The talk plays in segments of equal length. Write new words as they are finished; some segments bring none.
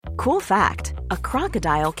Cool fact, a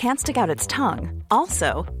crocodile can't stick out its tongue.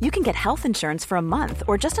 Also, you can get health insurance for a month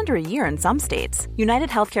or just under a year in some states. United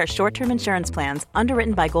Healthcare short-term insurance plans,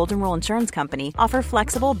 underwritten by Golden Rule Insurance Company, offer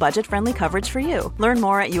flexible, budget-friendly coverage for you. Learn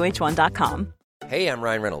more at uh1.com. Hey, I'm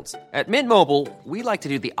Ryan Reynolds. At Mint Mobile, we like to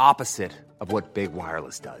do the opposite of what Big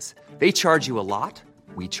Wireless does. They charge you a lot,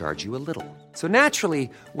 we charge you a little. So naturally,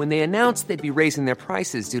 when they announced they'd be raising their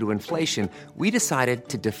prices due to inflation, we decided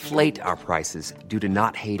to deflate our prices due to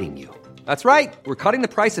not hating you. That's right. We're cutting the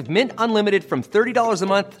price of Mint Unlimited from $30 a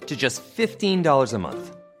month to just $15 a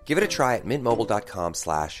month. Give it a try at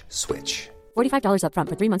mintmobile.com/switch. $45 up front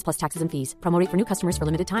for 3 months plus taxes and fees. Promo rate for new customers for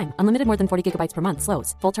limited time. Unlimited more than 40 gigabytes per month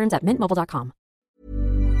slows. Full terms at mintmobile.com.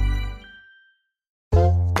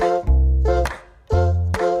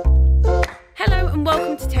 Hello and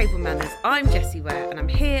welcome to Table Manners. I'm Jessie Ware and I'm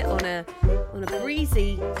here on a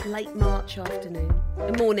breezy late March afternoon.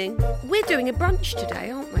 Morning. We're doing a brunch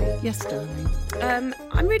today, aren't we? Yes, darling.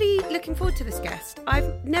 I'm really looking forward to this guest.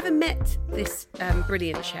 I've never met this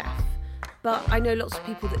brilliant chef, but I know lots of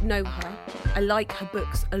people that know her. I like her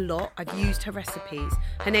books a lot. I've used her recipes.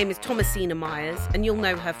 Her name is Thomasina Myers, and you'll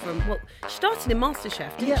know her from, well, she started in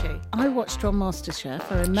MasterChef, didn't she? I watched her on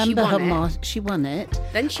MasterChef. I remember she won it.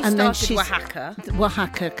 Then she started Oaxaca.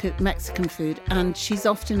 Oaxaca, Mexican food, and she's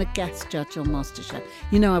often a guest judge on MasterChef.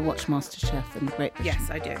 You know I watch MasterChef and the Great British. Yes,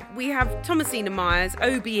 I do. We have Thomasina Myers,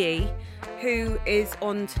 OBE, who is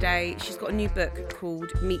on today. She's got a new book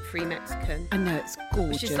called Meat Free Mexican. I know, it's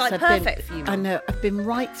gorgeous. Which is like perfect for you, Mum. I know, I've been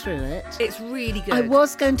right through it. It's really good. I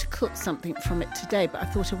was going to cook something from it today, but I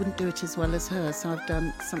thought I wouldn't do it as well as her, so I've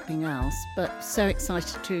done something else. But so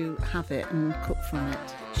excited to have it and cook from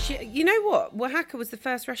it. You know what? Oaxaca was the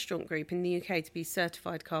first restaurant group in the UK to be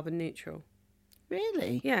certified carbon neutral.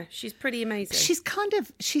 Really? Yeah, she's pretty amazing. She's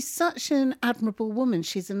such an admirable woman.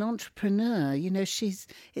 She's an entrepreneur. You know,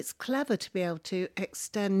 it's clever to be able to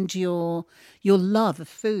extend your love of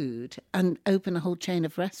food and open a whole chain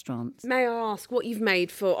of restaurants. May I ask what you've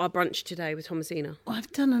made for our brunch today with Thomasina? Well,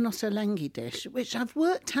 I've done an ottolenghi dish, which I've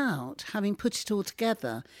worked out, having put it all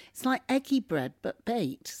together. It's like eggy bread, but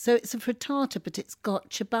baked. So it's a frittata, but it's got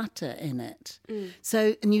ciabatta in it.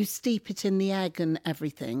 So, and you steep it in the egg and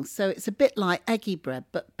everything. So it's a bit like eggy bread,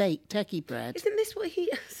 but baked eggy bread. Isn't this what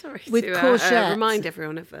he... Sorry with to courgette. Remind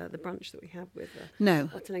everyone of the brunch that we have with... No.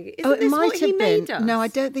 Ottolenghi. It this might what he have made been. us? No, I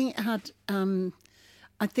don't think it had...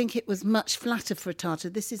 I think it was much flatter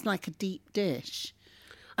frittata. This is like a deep dish.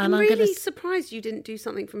 And I'm really surprised you didn't do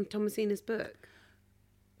something from Thomasina's book.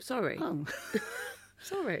 Sorry. Oh.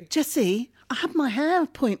 Sorry. Jessie, I had my hair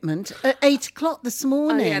appointment at 8 o'clock this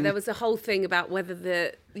morning. Oh, yeah, there was a whole thing about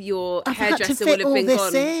whether your I've had to hairdresser fit would have all been this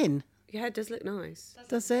gone. in. Your hair does look nice.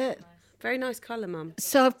 Does it? Very nice colour, Mum.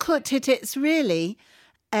 So I've cooked it. It's really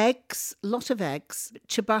eggs, lot of eggs,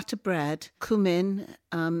 ciabatta bread, cumin,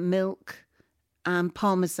 milk, and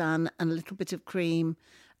parmesan, and a little bit of cream,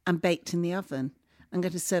 and baked in the oven. I'm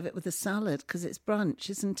going to serve it with a salad because it's brunch,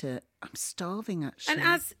 isn't it? I'm starving, actually. And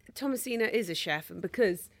as Thomasina is a chef, and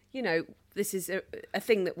because, you know, this is a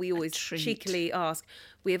thing that we always cheekily ask,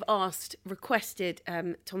 we have requested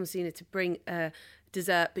Thomasina to bring a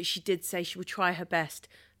dessert, but she did say she will try her best,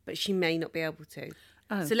 but she may not be able to.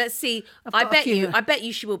 Oh. So let's see. I bet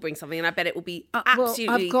you she will bring something, and I bet it will be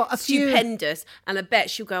absolutely stupendous. And I bet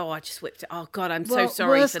she'll go, "Oh, I just whipped it. Oh God, I'm so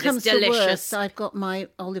sorry for this delicious." To worst, I've got my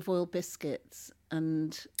olive oil biscuits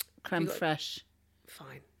and creme fraiche.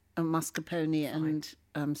 Fine. And mascarpone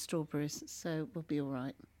and strawberries, so we'll be all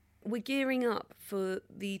right. We're gearing up for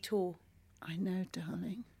the tour. I know,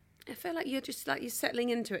 darling. I feel like you're settling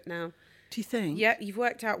into it now. Do you think? Yeah, you've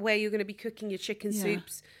worked out where you're going to be cooking your chicken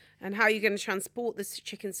soups and how you're going to transport this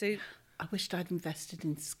chicken soup. I wished I'd invested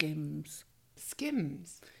in Skims.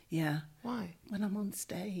 Skims? Yeah. Why? When I'm on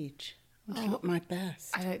stage. I look my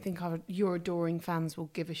best. I don't think your adoring fans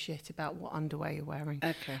will give a shit about what underwear you're wearing.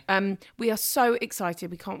 Okay. We are so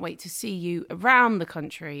excited. We can't wait to see you around the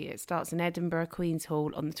country. It starts in Edinburgh, Queen's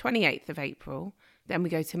Hall on the 28th of April. Then we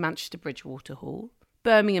go to Manchester Bridgewater Hall,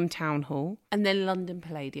 Birmingham Town Hall, and then London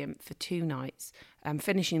Palladium for 2 nights,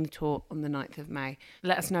 finishing the tour on the 9th of May.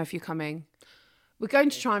 Let us know if you're coming. We're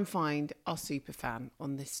going to try and find our superfan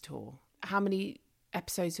on this tour. How many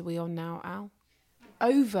episodes are we on now, Al?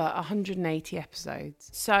 Over 180 episodes.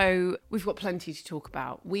 So we've got plenty to talk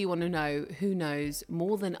about. We want to know who knows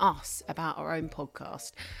more than us about our own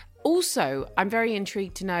podcast. Also, I'm very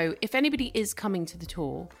intrigued to know if anybody is coming to the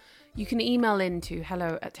tour. You can email in to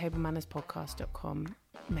hello@tablemannerspodcast.com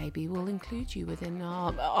maybe we'll include you within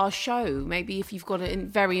our show. Maybe if you've got a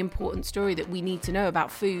very important story that we need to know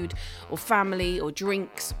about food or family or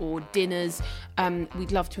drinks or dinners,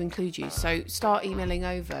 we'd love to include you. So start emailing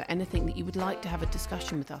over anything that you would like to have a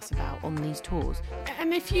discussion with us about on these tours.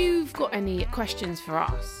 And if you've got any questions for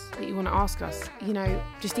us that you want to ask us,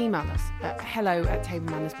 just email us at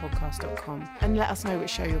hello@tablemannerspodcast.com and let us know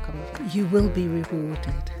which show you're coming from. You will be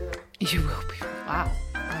rewarded. You will be. Wow.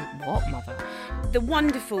 What, mother? The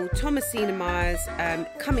wonderful Thomasina Myers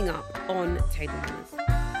coming up on Table Manners.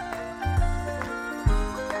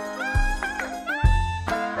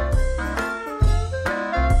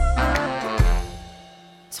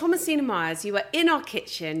 Thomasina Myers, you are in our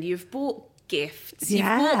kitchen. You've bought gifts. You've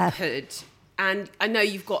bought pud. And I know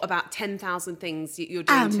you've got about 10,000 things you're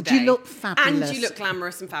doing today. And you look fabulous. And you look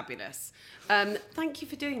glamorous and fabulous. Thank you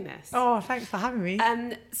for doing this. Oh, thanks for having me.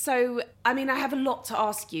 So, I have a lot to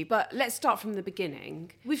ask you, but let's start from the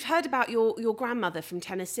beginning. We've heard about your grandmother from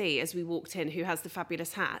Tennessee as we walked in, who has the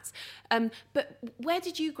fabulous hats. But where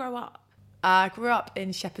did you grow up? I grew up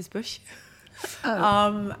in Shepherd's Bush. Just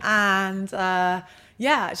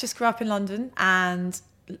grew up in London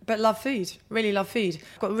but love food, really love food.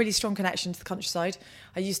 I've got a really strong connection to the countryside.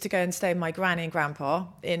 I used to go and stay with my granny and grandpa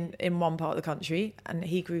in one part of the country, and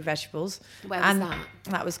he grew vegetables. Where was that?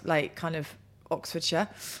 That was like kind of Oxfordshire.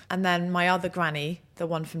 And then my other granny, the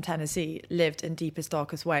one from Tennessee, lived in deepest,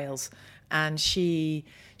 darkest Wales. And she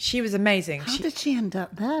was amazing. How did she end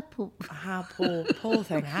up there? Poor thing. How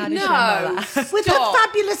did she end up there? With her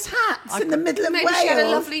fabulous hats in the middle of Maybe Wales. she had a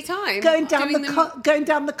lovely time. Going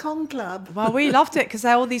down the Con Club. Well, we loved it because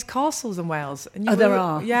there are all these castles in Wales. And there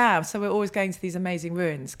are? Yeah, so we're always going to these amazing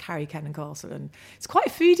ruins, Carrie Kennan Castle. And it's quite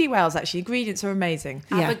foodie Wales, actually. Ingredients are amazing.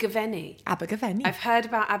 Abergavenny. I've heard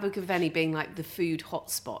about Abergavenny being like the food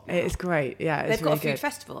hotspot now. It is great, yeah. They've got a food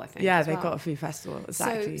festival, I think. Yeah, they've got a food festival,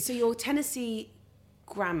 exactly. So your Tennessee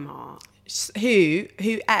grandma... Who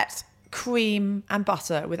ate cream and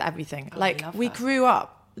butter with everything. We grew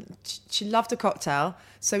up, she loved a cocktail,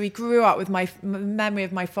 so we grew up with my memory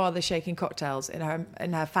of my father shaking cocktails in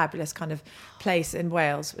her fabulous kind of place in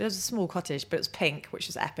Wales. It was a small cottage, but it was pink, which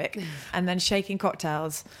was epic. And then shaking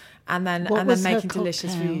cocktails, and then making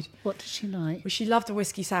delicious food. What did she like? Well, she loved a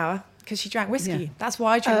whiskey sour because she drank whiskey. Yeah. That's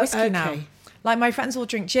why I drink whiskey now. Like, my friends all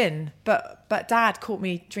drink gin, but Dad caught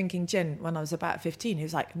me drinking gin when I was about 15. He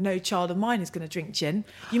was like, no child of mine is going to drink gin.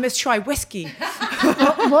 You must try whiskey.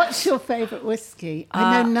 What's your favourite whiskey?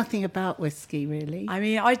 I know nothing about whiskey, really.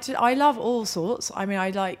 I love all sorts. I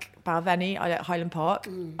like Balvenie. I like Highland Park.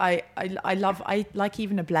 I like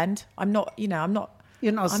even a blend. You're not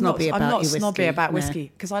snobby about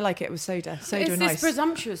whiskey because I like it with soda. Soda is nice. This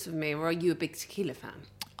presumptuous of me, or are you a big tequila fan?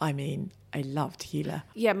 I love tequila.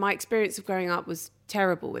 Yeah, my experience of growing up was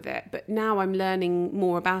terrible with it, but now I'm learning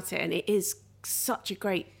more about it, and it is such a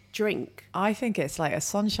great drink. I think it's like a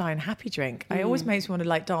sunshine happy drink. It always makes me want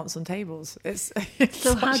to dance on tables.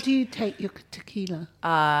 So how do you take your tequila?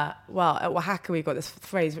 Well, at Oaxaca we've got this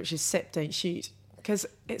phrase which is sip, don't shoot. Because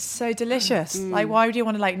it's so delicious. Why would you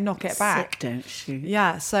want to knock it back? Sip, don't shoot.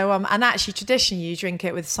 Yeah. So and actually, traditionally, you drink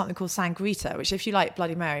it with something called sangrita, which, if you like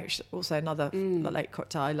Bloody Mary, which is also another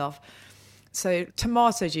cocktail I love. So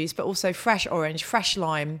tomato juice, but also fresh orange, fresh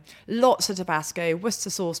lime, lots of Tabasco, Worcester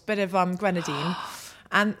sauce, bit of grenadine,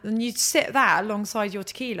 and you sip that alongside your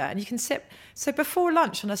tequila, and you can sip. So before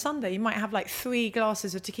lunch on a Sunday, you might have 3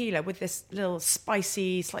 glasses of tequila with this little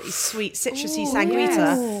spicy, slightly sweet, citrusy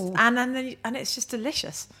sangrita, and it's just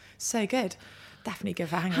delicious. So good. Definitely good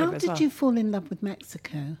for hangover as well. How did you fall in love with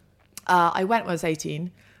Mexico? I went when I was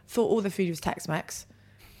 18. Thought all the food was Tex-Mex.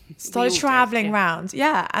 Started travelling around,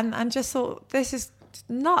 and just thought, this is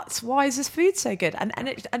nuts. Why is this food so good?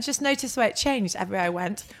 And just noticed the way it changed everywhere I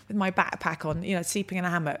went with my backpack on, sleeping in a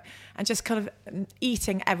hammock and just kind of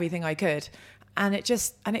eating everything I could, and it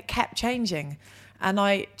kept changing, and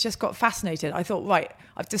I just got fascinated. I thought, right,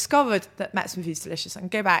 I've discovered that Mexican food's delicious. I can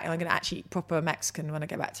go back and I'm going to actually eat proper Mexican when I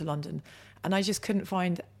go back to London. And I just couldn't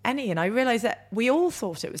find any, and I realised that we all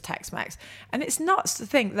thought it was Tex-Mex, and it's nuts to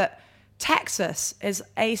think that Texas is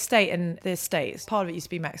a state in the States. Part of it used to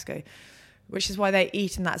be Mexico, which is why they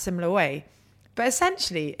eat in that similar way. But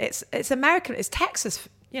essentially, it's American. It's Texas.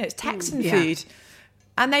 It's Texan food,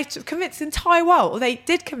 and they've convinced the entire world, or they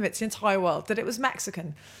did convince the entire world, that it was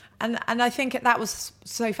Mexican. And I think that was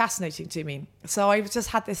so fascinating to me. So I just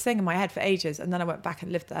had this thing in my head for ages, and then I went back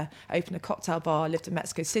and lived there. I opened a cocktail bar. Lived in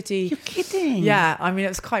Mexico City. You're kidding? Yeah, it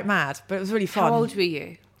was quite mad, but it was really fun. How old were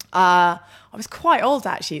you? I was quite old,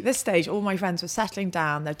 actually. At this stage, all my friends were settling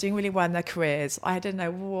down. They're doing really well in their careers. I didn't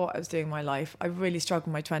know what I was doing in my life. I really struggled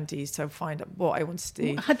in my 20s to find out what I wanted to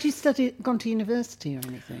do. Had you gone to university or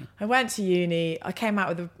anything? I went to uni. I came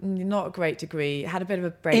out with not a great degree. Had a bit of a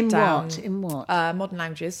breakdown. In what? Modern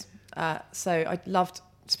languages. So I loved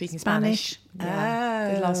speaking Spanish.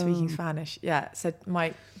 Yeah, I love speaking Spanish. Yeah. So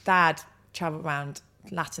my dad travelled around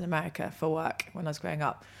Latin America for work when I was growing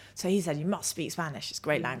up. So he said, you must speak Spanish. It's a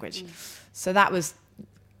great language. So that was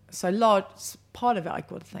large part of it. I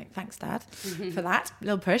got to thanks, Dad, for that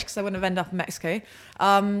little push, because I wouldn't have ended up in Mexico.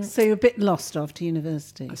 So you're a bit lost after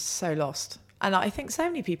university. I was so lost. And I think so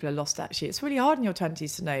many people are lost, actually. It's really hard in your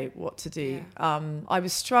 20s to know what to do. Yeah. I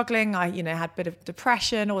was struggling. I, had a bit of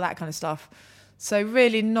depression, all that kind of stuff. So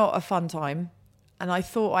really not a fun time. And I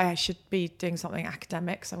thought I should be doing something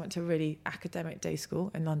academic. So I went to a really academic day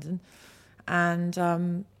school in London.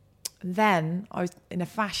 And then I was in a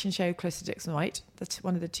fashion show close to Dixon White,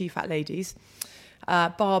 one of the two fat ladies.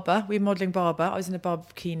 Barbara, we were modelling Barbara. I was in a Barbara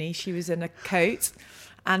bikini. She was in a coat.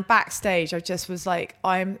 And backstage, I just was like,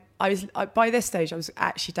 by this stage, I was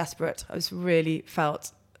actually desperate. I was really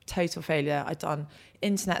felt total failure. I'd done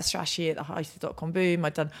internet strategy at the height of the dot-com boom.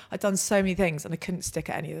 I'd done so many things, and I couldn't stick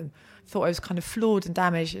at any of them. Thought I was kind of flawed and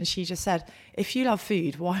damaged. And she just said, if you love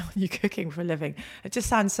food, why aren't you cooking for a living? It just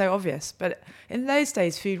sounds so obvious. But in those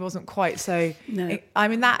days, food wasn't quite so... No.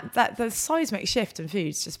 that the seismic shift in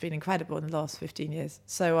food's just been incredible in the last 15 years.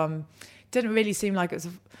 So didn't really seem like it was...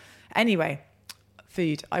 Anyway,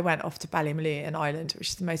 food. I went off to Ballymaloe in Ireland, which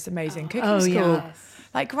is the most amazing cooking school. Yes.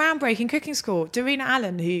 Like groundbreaking cooking school. Doreen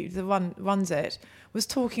Allen, who runs it, was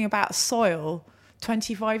talking about soil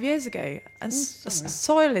 25 years ago. And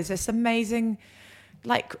soil is this amazing,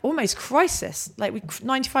 like almost crisis. Like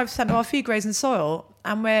 95% of our food grows in soil,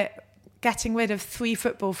 and we're getting rid of 3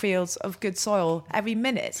 football fields of good soil every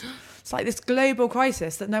minute. It's like this global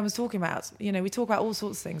crisis that no one's talking about. We talk about all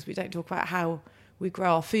sorts of things. We don't talk about how we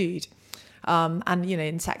grow our food. And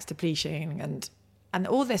insect depletion and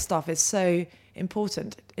all this stuff is so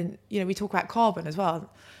important. We talk about carbon as well.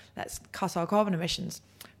 Let's cut our carbon emissions.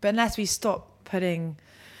 But unless we stop putting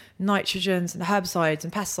nitrogens and herbicides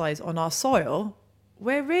and pesticides on our soil,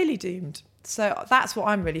 we're really doomed. So that's what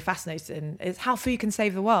I'm really fascinated in, is how food can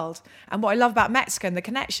save the world. And what I love about Mexico and the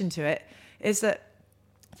connection to it is that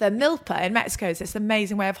the milpa in Mexico is this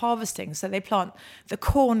amazing way of harvesting. So they plant the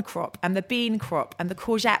corn crop and the bean crop and the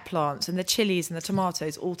courgette plants and the chilies and the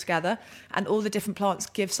tomatoes all together. And all the different plants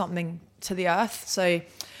give something to the earth. So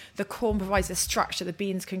the corn provides a structure, the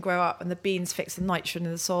beans can grow up, and the beans fix the nitrogen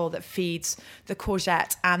in the soil that feeds the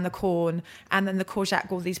courgette and the corn. And then the courgette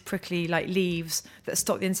got all these prickly leaves that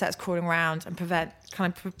stop the insects crawling around and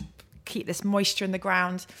keep this moisture in the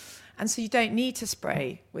ground. And so you don't need to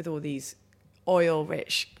spray with all these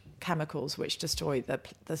oil-rich chemicals which destroy the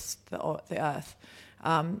earth.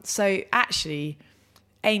 So actually,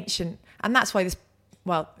 ancient, and that's why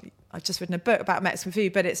I've just written a book about Mexican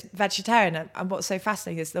food, but it's vegetarian. And what's so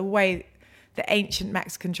fascinating is the way the ancient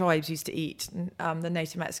Mexican tribes used to eat, the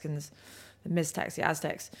native Mexicans, the Mixtecs, the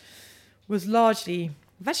Aztecs, was largely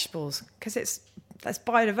vegetables, because there's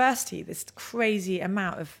biodiversity, this crazy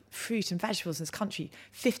amount of fruit and vegetables in this country,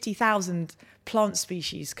 50,000 plant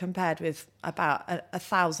species compared with about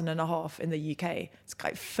 1,500 in the UK. It's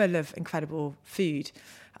quite full of incredible food.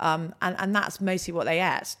 And that's mostly what they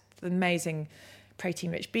ate. The amazing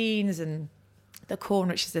protein-rich beans and the corn,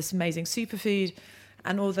 which is this amazing superfood,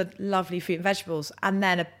 and all the lovely fruit and vegetables, and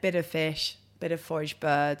then a bit of fish, a bit of foraged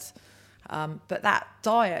birds. But that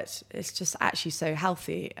diet is just actually so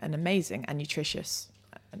healthy and amazing and nutritious.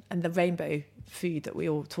 And the rainbow food that we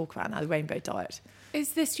all talk about now, the rainbow diet.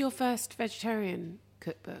 Is this your first vegetarian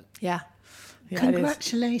cookbook? Yeah.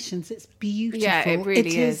 Congratulations, it's beautiful. Yeah, it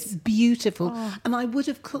really is beautiful. And I would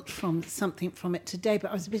have cooked something from it today,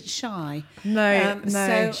 but I was a bit shy. No.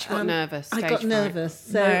 She got nervous. I got nervous.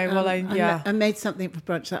 So I made something for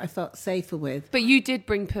brunch that I felt safer with. But you did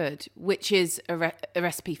bring pud, which is a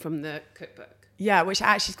recipe from the cookbook. Yeah, which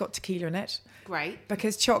actually's got tequila in it. Great.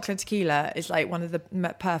 Because chocolate and tequila is like one of the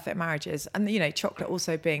perfect marriages. And, chocolate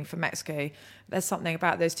also being from Mexico, there's something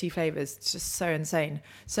about those two flavours. It's just so insane.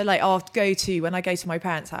 So, when I go to my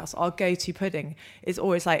parents' house, our go-to pudding is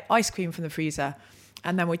always like ice cream from the freezer.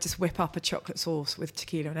 And then we just whip up a chocolate sauce with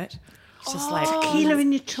tequila in it. It's just tequila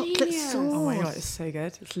in your chocolate sauce. Oh my God, it's so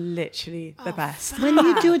good. It's literally the best. When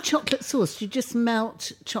you do a chocolate sauce, do you just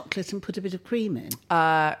melt chocolate and put a bit of cream in?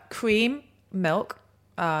 Cream, milk.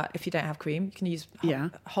 If you don't have cream, you can use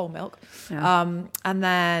whole milk. Yeah. And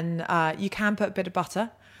then you can put a bit of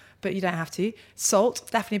butter, but you don't have to. Salt,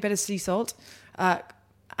 definitely a bit of sea salt.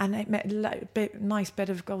 and it made a nice bit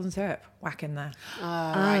of golden syrup whack in there.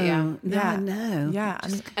 Right, yeah. No, no. Yeah.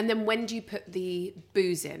 And then when do you put the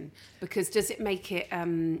booze in? Because does it make it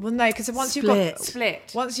Well, no, because once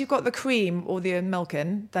split? once you've got the cream or the milk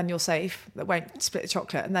in, then you're safe. That won't split the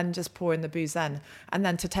chocolate, and then just pour in the booze then. And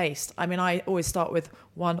then to taste, I mean, I always start with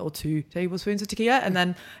 1 or 2 tablespoons of tequila and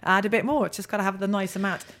then add a bit more. It's just got to have the nice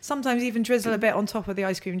amount. Sometimes even drizzle a bit on top of the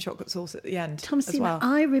ice cream and chocolate sauce at the end Thomasina, as well.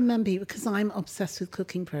 I remember you, because I'm obsessed with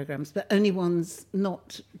cooking programs, but only ones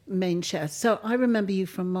not main chefs. So I remember you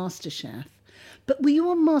from MasterChef. But were you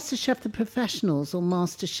on MasterChef the Professionals or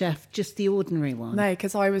MasterChef just the ordinary one? No,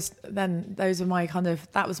 because I was then. Those are my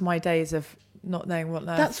that was my days of not knowing what.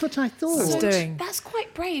 That's what I thought. was doing. That's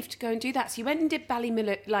quite brave to go and do that. So you went and did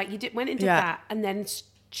Ballymillow, went and did that, and then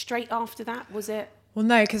straight after that, was it? Well,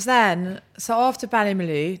 no, because then, so after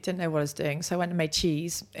Ballymaloe, didn't know what I was doing, so I went and made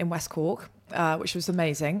cheese in West Cork, which was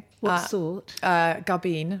amazing. What sort?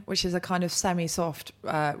 Garbine, which is a kind of semi-soft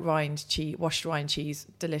rind cheese, washed rind cheese,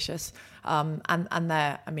 delicious. And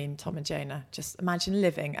there, I mean, Tom and Jonah, just imagine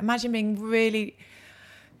being really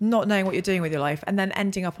not knowing what you're doing with your life and then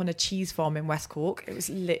ending up on a cheese farm in West Cork. It was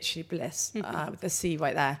literally bliss, with the sea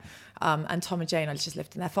right there. And Tom and Jane, I just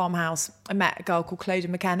lived in their farmhouse. I met a girl called Clodagh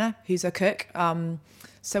McKenna, who's a cook.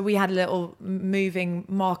 So we had a little moving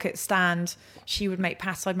market stand. She would make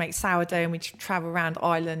pasta, I'd make sourdough, and we'd travel around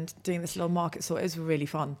Ireland doing this little market. So it was really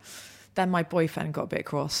fun. Then my boyfriend got a bit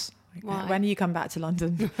cross. Why? When you come back to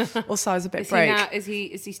London? Also, I was a bit broke. Is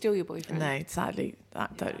he still your boyfriend? No, sadly.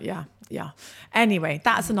 Yeah. Anyway,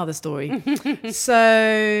 that's another story.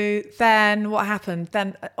 So then what happened?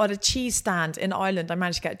 Then on a cheese stand in Ireland, I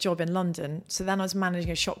managed to get a job in London. So then I was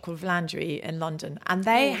managing a shop called Vlandry in London. And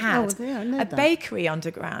they had a bakery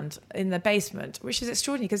underground in the basement, which is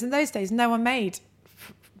extraordinary because in those days, no one made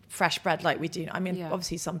fresh bread like we do. I mean,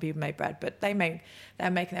 obviously some people made bread, but they're making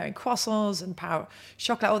their own croissants and power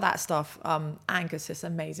chocolate, all that stuff. Angus, this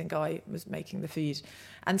amazing guy, was making the food.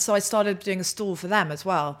 And so I started doing a stall for them as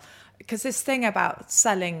well. Because this thing about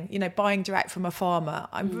selling, buying direct from a farmer,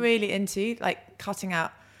 I'm really into, like cutting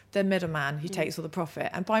out the middleman who takes all the profit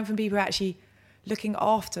and buying from people who are actually looking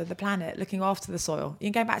after the planet, looking after the soil.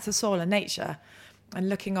 You can go back to the soil and nature and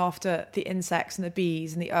looking after the insects and the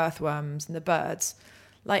bees and the earthworms and the birds.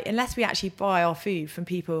 Like, unless we actually buy our food from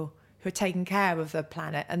people who are taking care of the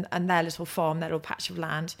planet and their little farm, their little patch of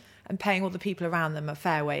land, and paying all the people around them a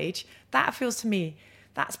fair wage, that feels to me,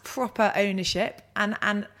 that's proper ownership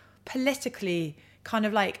and politically kind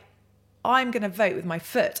of like, I'm going to vote with my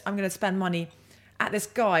foot. I'm going to spend money at this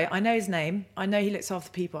guy. I know his name. I know he looks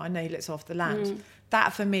after people. I know he looks after the land.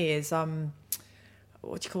 That for me is,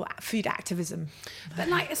 what do you call it? Food activism.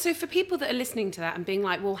 But so for people that are listening to that and being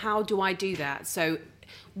like, well, how do I do that? So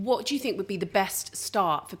what do you think would be the best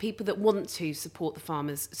start for people that want to support the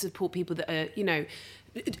farmers, support people that are,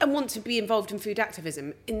 and want to be involved in food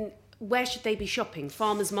activism? Where should they be shopping?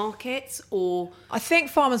 Farmers markets or? I think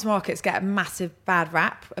farmers markets get a massive bad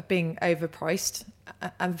rap of being overpriced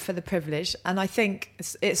and for the privilege. And I think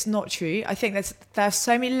it's not true. I think there are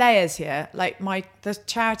so many layers here. Like the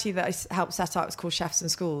charity that I helped set up is called Chefs in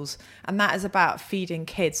Schools. And that is about feeding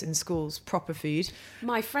kids in schools proper food.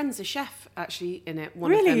 My friend's a chef actually in it.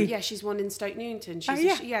 One of them. Yeah, she's one in Stoke Newington.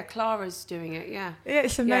 Clara's doing it, yeah.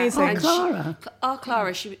 It's amazing. Yeah. Clara?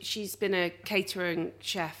 Clara, she's been a catering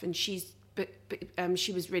chef and she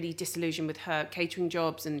was really disillusioned with her catering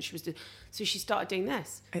jobs and so she started doing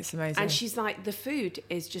this. It's amazing. And she's like, the food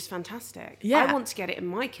is just fantastic. Yeah. I want to get it in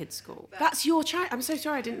my kids' school. That's your charity. I'm so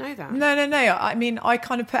sorry, I didn't know that. No. I mean, I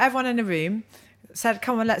kind of put everyone in a room, said,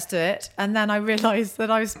 come on, let's do it. And then I realised that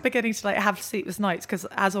I was beginning to have sleepless nights because,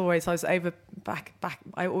 as always, I was back.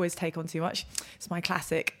 I always take on too much. It's my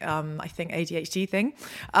classic, I think, ADHD thing.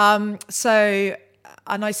 And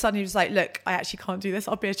I suddenly was like, look, I actually can't do this.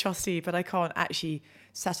 I'll be a trustee, but I can't actually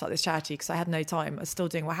set up this charity because I had no time. I was still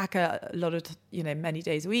doing Oaxaca a lot of, many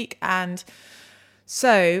days a week. And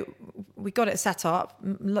so we got it set up.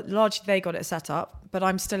 Largely they got it set up, but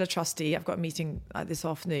I'm still a trustee. I've got a meeting this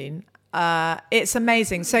afternoon. It's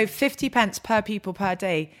amazing. So 50 pence per people per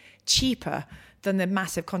day, cheaper than the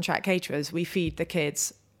massive contract caterers. We feed the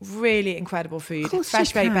kids really incredible food,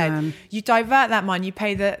 fresh baked bread. You divert that money, you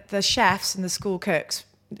pay the chefs and the school cooks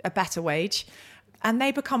a better wage, and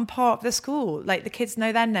they become part of the school. Like, the kids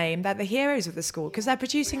know their name, they're the heroes of the school because they're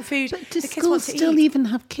producing food. But do the kids want to schools still eat. even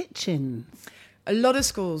have kitchens? A lot of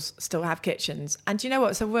schools still have kitchens, and do you know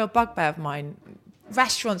what? It's a real bugbear of mine.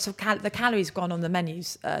 Restaurants have the calories gone on the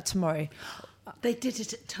menus tomorrow. They did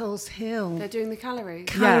it at Tulse Hill. They're doing the calories.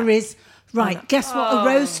 Calories Right, guess what a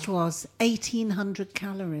roast was? 1,800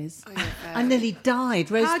 calories. I nearly died.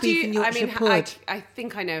 Roast beef and Yorkshire pudding. I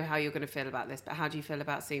think I know how you're going to feel about this, but how do you feel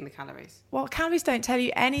about seeing the calories? Well, calories don't tell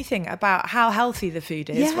you anything about how healthy the food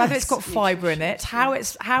is, Yes. whether it's got fibre in it, how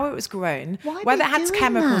it was grown, Why are whether they it has doing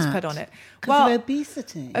chemicals that? put on it. Because of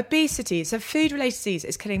obesity. Obesity. So food-related disease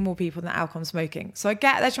is killing more people than alcohol and smoking. So I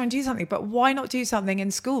get they're trying to do something, but why not do something in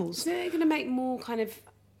schools? Isn't it going to make more kind of...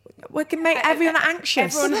 We can make everyone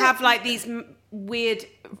anxious. Everyone have like these weird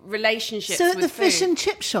relationships So at with the fish food. and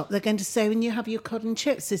chip shop, they're going to say, when you have your cod and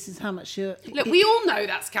chips, this is how much you're... Look, we all know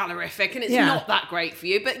that's calorific and it's Yeah. not that great for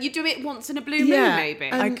you, but you do it once in a blue moon, Yeah, maybe.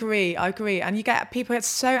 I agree. And people get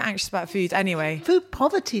so anxious about food anyway. Food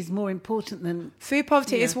poverty is more important than... Food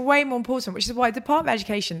poverty is way more important, which is why the Department of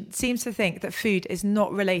Education seems to think that food is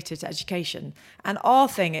not related to education. And our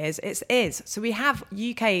thing is, it is. So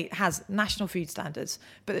UK has national food standards,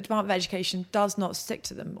 but the Department of Education does not stick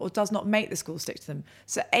to them or does not make the schools stick to them.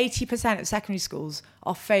 So 80% of secondary schools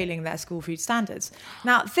are failing their school food standards.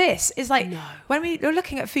 Now, this is like, when we're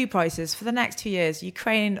looking at food prices for the next 2 years,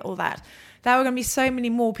 Ukraine, all that, there are going to be so many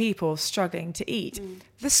more people struggling to eat.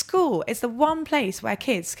 The school is the one place where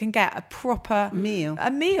kids can get a proper meal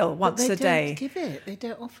once a day. They don't give it. They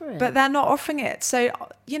don't offer it. But they're not offering it. So,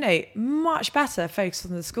 much better focus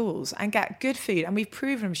on the schools and get good food. And we've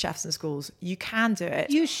proven, chefs in schools, you can do it.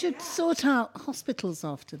 You should sort out hospitals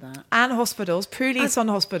after that. And hospitals. Prue leads on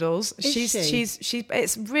hospitals. Is she?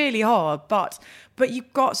 It's really hard, but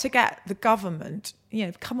you've got to get the government,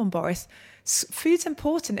 come on, Boris. Food's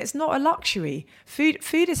important. It's not a luxury. Food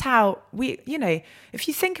is how we, if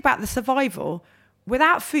you think about the survival,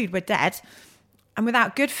 without food, we're dead. And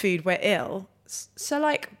without good food, we're ill. So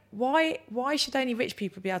like, why should only rich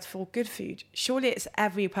people be able to afford good food? Surely it's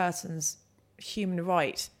every person's human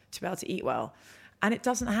right to be able to eat well. And it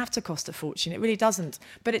doesn't have to cost a fortune. It really doesn't.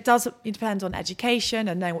 But it does depend on education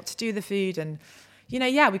and knowing what to do with the food. And,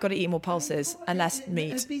 we've got to eat more pulses and less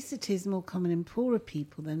meat. Obesity is more common in poorer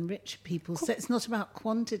people than richer people. So it's not about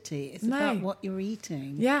quantity. It's about what you're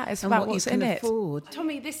eating. Yeah, it's and about what what's you can in it. afford.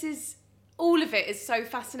 Tommy, all of it is so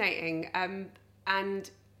fascinating. And,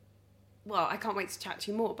 well, I can't wait to chat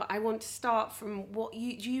to you more, but I want to start from do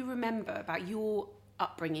you remember about your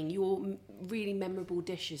upbringing, your really memorable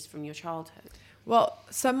dishes from your childhood? Well,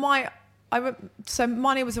 so money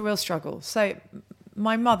was a real struggle. So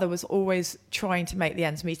my mother was always trying to make the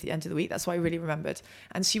ends meet at the end of the week. That's what I really remembered.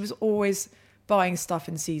 And she was always buying stuff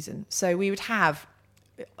in season. So we would have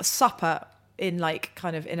a supper in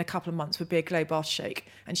a couple of months would be a Globe shake,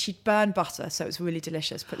 and she'd burn butter, so it was really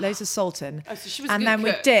delicious. Put loads of salt in, so she was and a good then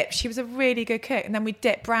cook. we'd dip. She was a really good cook, and then we'd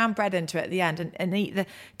dip brown bread into it at the end, and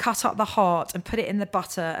cut up the heart and put it in the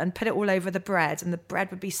butter and put it all over the bread, and the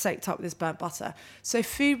bread would be soaked up with this burnt butter. So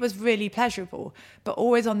food was really pleasurable, but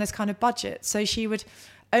always on this kind of budget. So she would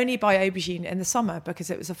only buy aubergine in the summer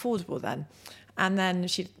because it was affordable then, and then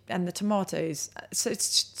and the tomatoes.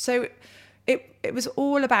 So it was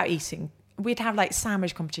all about eating. We'd have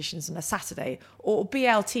sandwich competitions on a Saturday, or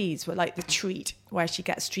BLTs were the treat where she'd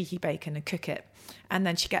get streaky bacon and cook it. And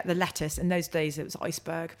then she'd get the lettuce. In those days, it was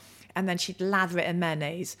iceberg. And then she'd lather it in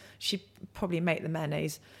mayonnaise. She'd probably make the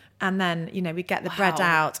mayonnaise. And then, we'd get the bread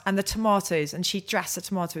out and the tomatoes, and she'd dress the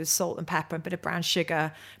tomato with salt and pepper, a bit of brown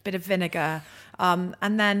sugar, a bit of vinegar.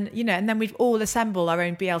 And then we'd all assemble our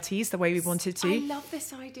own BLTs the way we wanted to. I love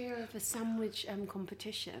this idea of a sandwich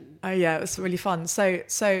competition. Oh yeah, it was really fun. So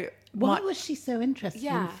Why was she so interested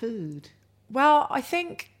in food? Well, I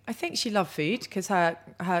think she loved food because her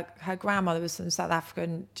grandmother was from South Africa,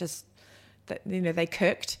 and they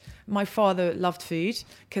cooked. My father loved food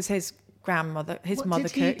because his mother cooked.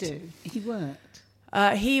 What did he do? He worked.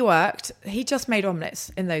 He worked. He just made omelettes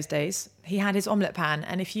in those days. He had his omelette pan,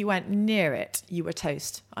 and if you went near it, you were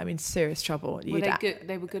toast. I'm in serious trouble. Were they good?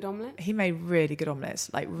 They were good omelettes? He made really good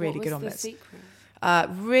omelettes, good omelettes. What was the secret?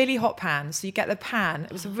 Really hot pan. So you get the pan.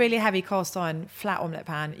 It was a really heavy cast iron flat omelette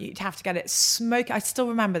pan. You'd have to get it smoking. I still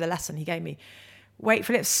remember the lesson he gave me. Wait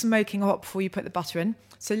for it smoking hot before you put the butter in.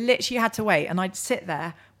 So literally you had to wait, and I'd sit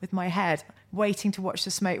there with my head waiting to watch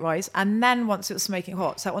the smoke rise. And then once it was smoking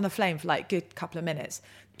hot, so on the flame for a good couple of minutes,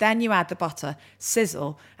 then you add the butter,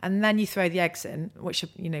 sizzle, and then you throw the eggs in, which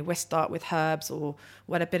are, whisked up with herbs or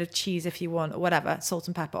a bit of cheese if you want, or whatever, salt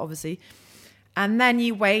and pepper, obviously. And then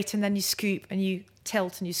you wait, and then you scoop, and you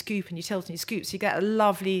tilt, and you scoop, and you tilt, and you scoop. So you get a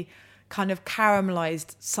lovely kind of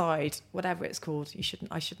caramelized side, whatever it's called.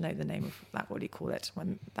 I should know the name of that, what do you call it,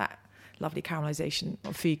 when that lovely caramelization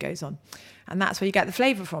of food goes on. And that's where you get the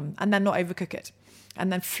flavour from. And then not overcook it.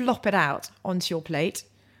 And then flop it out onto your plate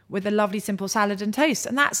with a lovely simple salad and toast.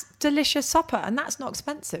 And that's delicious supper, and that's not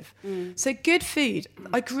expensive. So good food,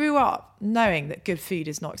 I grew up knowing that good food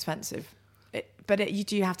is not expensive, you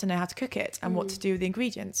do have to know how to cook it and what to do with the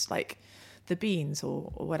ingredients, like the beans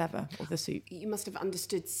or whatever, or the soup. You must have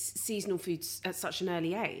understood seasonal foods at such an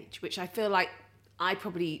early age, which I feel like I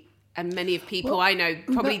probably, and many of people I know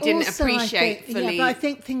probably didn't appreciate fully. Yeah, but I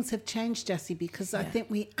think things have changed, Jessie, because I think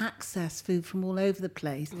we access food from all over the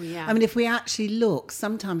place. Yeah. I mean, if we actually look,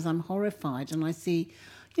 sometimes I'm horrified and I see,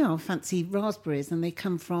 fancy raspberries, and they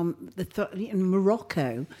come from in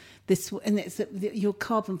Morocco. And it's your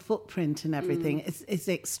carbon footprint and everything is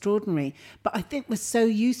extraordinary. But I think we're so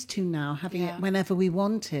used to now having it whenever we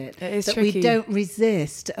want it, is that tricky. we don't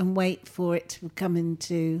resist and wait for it to come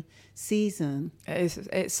into season.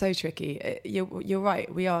 It's so tricky. You're right.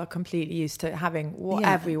 We are completely used to having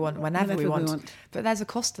whatever we want, whenever we want. But there's a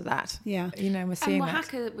cost to that. Yeah. We're seeing and that.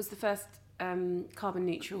 Oaxaca was the first carbon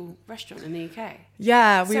neutral restaurant in the UK.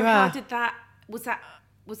 Yeah, we so were. How did that? Was that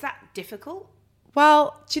difficult?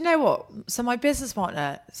 Well, do you know what? So my business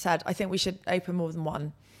partner said, I think we should open more than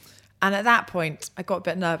one. And at that point, I got a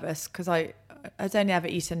bit nervous because I'd only ever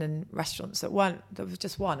eaten in restaurants there was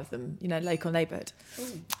just one of them, local neighbourhood.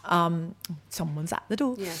 Someone's at the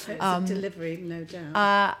door. Yeah, so it's a delivery, no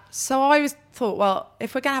doubt. So I thought, well,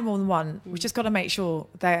 if we're going to have more than one, we've just got to make sure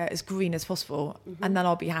they're as green as possible, and then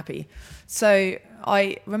I'll be happy. So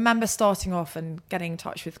I remember starting off and getting in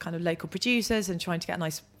touch with kind of local producers and trying to get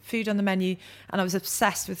nice food on the menu, and I was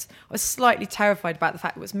slightly terrified about the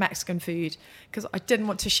fact it was Mexican food because I didn't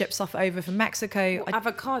want to ship stuff over from Mexico.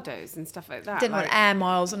 Avocados and stuff like that. Didn't want air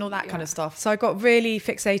miles and all that kind of stuff. So I got really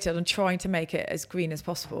fixated on trying to make it as green as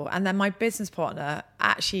possible. And then my business partner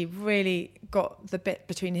actually really got the bit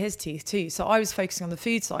between his teeth too. So I was focusing on the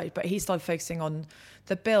food side, but he started focusing on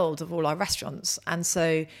the build of all our restaurants. And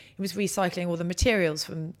so he was recycling all the materials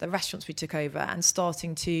from the restaurants we took over and so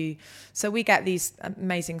we get these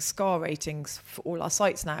amazing SCAR ratings for all our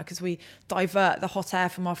sites now because we divert the hot air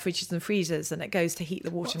from our fridges and freezers and it goes to heat the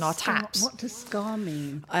water in our taps. What does SCAR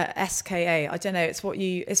mean? SKA. I don't know. It's what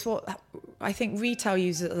I think retail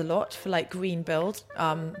uses it a lot for like green build.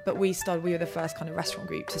 But we were the first kind of restaurant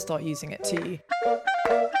group to start using it too.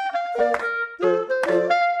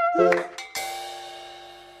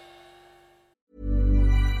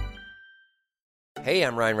 Hey,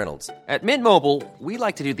 I'm Ryan Reynolds. At Mint Mobile, we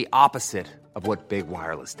like to do the opposite of what Big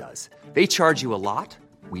Wireless does. They charge you a lot,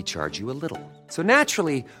 we charge you a little. So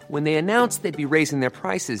naturally, when they announced they'd be raising their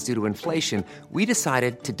prices due to inflation, we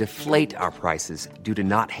decided to deflate our prices due to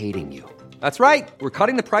not hating you. That's right. We're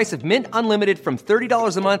cutting the price of Mint Unlimited from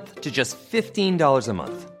 $30 a month to just $15 a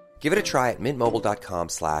month. Give it a try at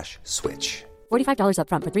mintmobile.com/switch. $45 up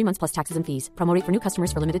front for 3 months plus taxes and fees. Promo rate for new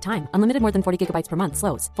customers for limited time. Unlimited more than 40 gigabytes per month.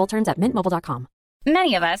 Slows full terms at mintmobile.com.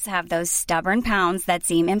 Many of us have those stubborn pounds that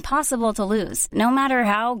seem impossible to lose, no matter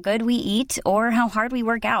how good we eat or how hard we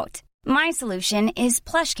work out. My solution is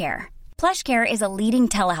PlushCare. PlushCare is a leading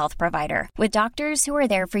telehealth provider with doctors who are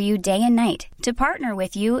there for you day and night to partner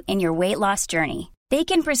with you in your weight loss journey. They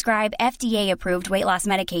can prescribe FDA-approved weight loss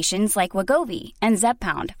medications like Wegovy and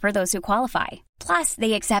Zepbound for those who qualify. Plus,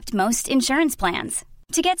 they accept most insurance plans.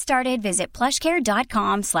 To get started, visit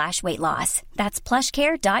plushcare.com/weightloss. That's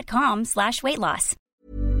plushcare.com/weightloss.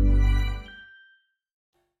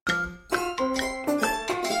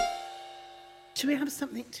 Should we have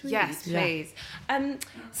something to eat? Yes, please.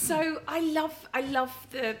 So I love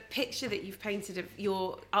the picture that you've painted of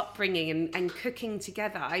your upbringing and cooking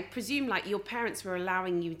together. I presume like your parents were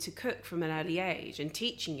allowing you to cook from an early age and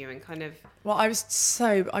teaching you and kind of... Well, I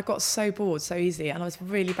got so bored so easily and I was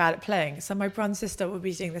really bad at playing. So my brother and sister would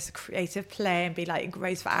be doing this creative play and be like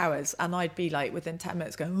engrossed for hours and I'd be like within 10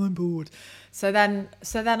 minutes going, oh, I'm bored. So then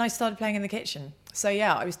I started playing in the kitchen. So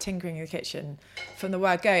yeah, I was tinkering in the kitchen from the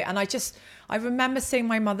word go. And I remember seeing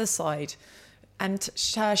my mother's side and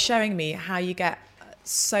her showing me how you get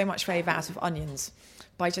so much flavour out of onions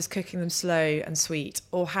by just cooking them slow and sweet,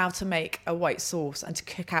 or how to make a white sauce and to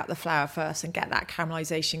cook out the flour first and get that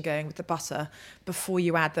caramelisation going with the butter before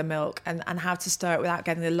you add the milk, and how to stir it without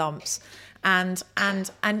getting the lumps. And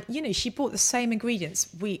she bought the same ingredients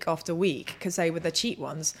week after week because they were the cheap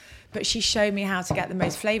ones, but she showed me how to get the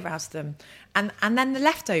most flavour out of them. And then the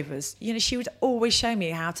leftovers, she would always show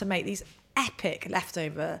me how to make these epic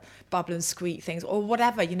leftover bubble and squeak things or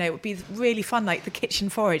whatever, it would be really fun, like the kitchen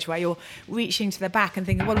forage where you're reaching to the back and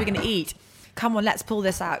thinking, what are we going to eat? Come on, let's pull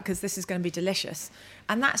this out because this is going to be delicious.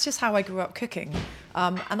 And that's just how I grew up cooking.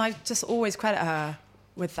 And I just always credit her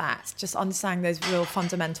with that, just understanding those real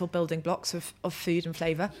fundamental building blocks of food and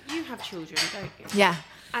flavour. You have children, don't you? Yeah.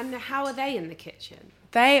 And how are they in the kitchen?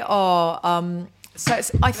 They are So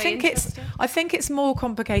I think it's more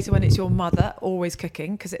complicated when it's your mother always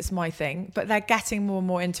cooking, because it's my thing, but they're getting more and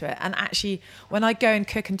more into it. And actually, when I go and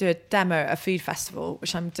cook and do a demo at a food festival,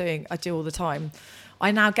 which I do all the time,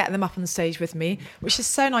 I now get them up on the stage with me, which is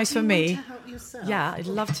so nice for me. Want to help yourself? Yeah, I'd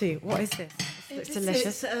love to. What is this? It's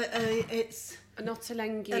delicious. It's an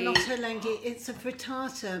ottolenghi. It's a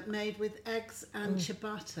frittata made with eggs and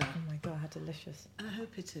ciabatta. Oh my God, how delicious. I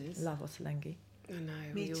hope it is. Love ottolenghi. I know.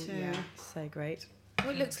 Me too. Yeah. So great. Oh,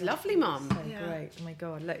 it looks lovely, Mum. So great. Oh my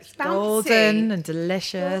God, looks Bouncy. golden and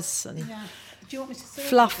delicious and Do you want me to serve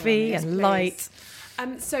fluffy it? and light.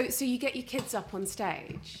 So you get your kids up on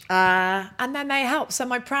stage? And then they help. So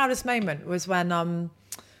my proudest moment was when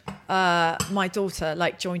my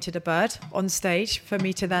daughter jointed a bird on stage for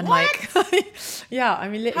me to then yeah, I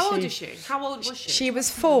mean literally. How old is she? How old was she? She was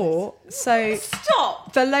 4. So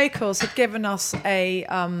Stop. The locals had given us a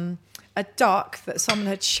duck that someone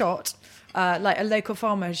had shot, a local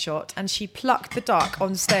farmer had shot, and she plucked the duck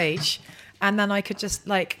on stage, and then I could just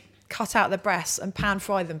cut out the breasts and pan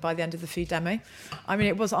fry them by the end of the food demo. I mean,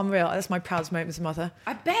 it was unreal. That's my proudest moment as a mother.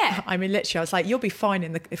 I bet. I mean, literally, I was like, "You'll be fine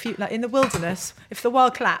in the wilderness. If the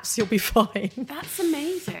world collapsed, you'll be fine." That's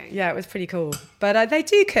amazing. Yeah, it was pretty cool. But they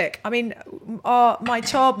do cook. I mean, my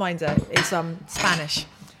childminder is Spanish,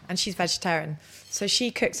 and she's vegetarian, so she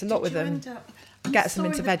cooks a lot with them. Gets them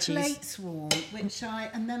into veggies. The plate's warm,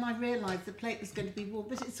 and then I realised the plate was going to be warm,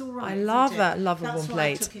 but it's all right. I love that. That's a warm why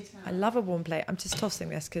plate. I took it out. I love a warm plate. I'm just tossing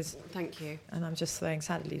this because. Thank you. And I'm just throwing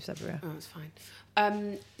salad leaves everywhere. Oh, that's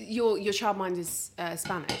fine. Your childminder's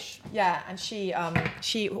Spanish. Yeah, and she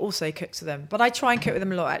also cooks with them, but I try and cook with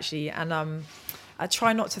them a lot actually, and I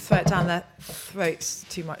try not to throw it down their throats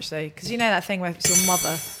too much though, because you know that thing where it's your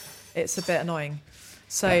mother, it's a bit annoying.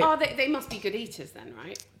 So they must be good eaters then,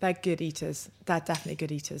 right? They're good eaters. They're definitely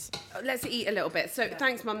good eaters. Let's eat a little bit. So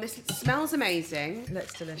thanks, Mum. This smells amazing.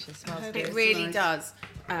 Looks delicious. Smells good. It really does.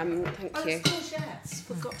 Thank you. It's courgettes.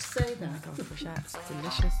 Forgot to say that. Oh my God, courgettes.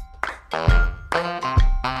 Delicious.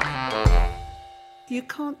 You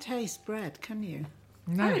can't taste bread, can you?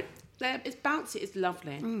 No. It's bouncy. It's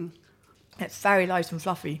lovely. It's very light and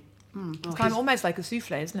fluffy. It's kind of almost like a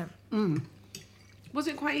souffle, isn't it? Was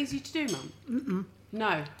it quite easy to do, Mum? Mm-mm.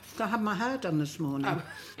 No. I had my hair done this morning.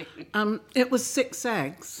 It was 6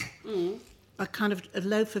 eggs, a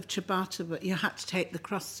loaf of ciabatta, but you had to take the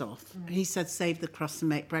crusts off. He said save the crusts and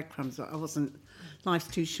make breadcrumbs, but I wasn't, life's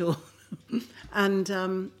too short. And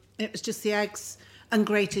it was just the eggs and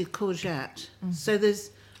grated courgette. So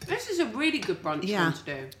there's... This is a really good brunch one to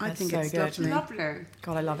do. I think so it's good. lovely. Lovely.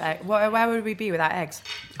 God, I love eggs. Where would we be without eggs?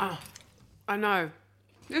 Oh, I know.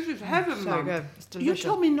 This is heaven, So Mum. good. It's You delicious.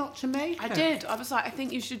 told me not to make it. I did. I was like, I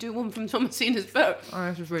think you should do one from Thomasina's book. Oh,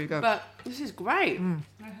 this is really good. But this is great.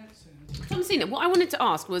 Thomasina, what I wanted to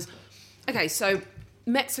ask was, okay, so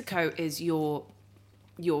Mexico is your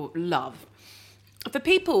love. For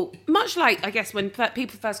people, much like, I guess, when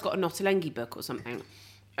people first got a Ottolenghi book or something,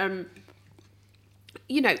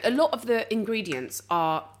 you know, a lot of the ingredients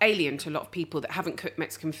are alien to a lot of people that haven't cooked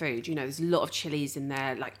Mexican food. You know, there's a lot of chilies in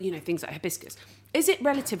there, things like hibiscus. Is it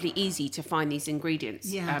relatively easy to find these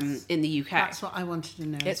ingredients in the UK? That's what I wanted to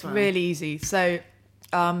know. It's as well. really easy. So,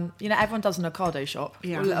 everyone does an Ocado shop.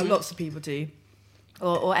 Yeah. Lots of people do.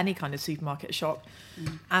 Or any kind of supermarket shop.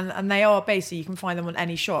 And they are basically, you can find them on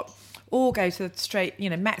any shop. Or go to straight,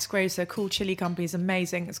 Max Grocer, Cool Chili Company is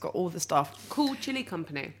amazing. It's got all the stuff. Cool Chili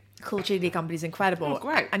Company. Cool Chili Company is incredible. Oh,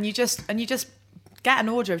 great. And you just get an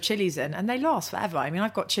order of chilies in and they last forever. I mean,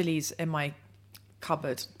 I've got chilies in my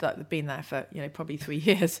cupboard that have been there for, probably 3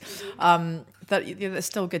 years, that's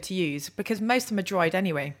still good to use because most of them are dried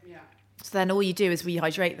anyway. Yeah. So then all you do is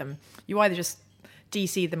rehydrate them. You either just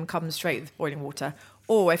de-seed them and cut them straight with boiling water,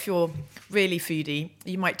 or if you're really foodie,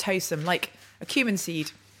 you might toast them like a cumin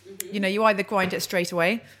seed. Mm-hmm. You either grind it straight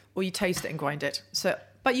away or you toast it and grind it. So,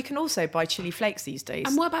 but you can also buy chili flakes these days.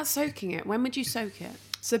 And what about soaking it? When would you soak it?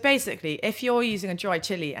 So basically, if you're using a dry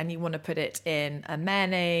chili and you want to put it in a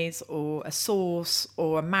mayonnaise or a sauce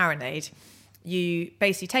or a marinade, you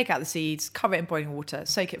basically take out the seeds, cover it in boiling water,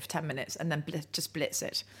 soak it for 10 minutes, and then just blitz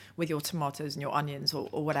it with your tomatoes and your onions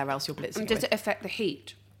or whatever else you're blitzing. And does it affect the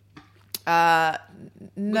heat?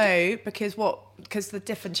 No, because the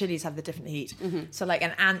different chilies have the different heat. Mm-hmm. So like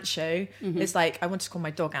an ancho is like, I want to call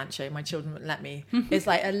my dog Ancho, my children wouldn't let me. It's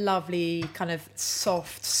like a lovely kind of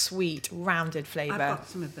soft, sweet, rounded flavour. I've got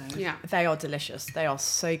some of those. Yeah. They are delicious. They are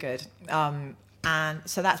so good. And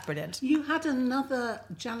so that's brilliant. You had another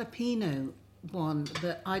jalapeno one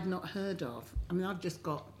that I'd not heard of. I mean, I've just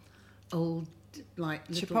got old, little...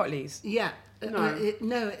 Chipotles? Yeah.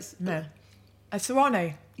 No. No. A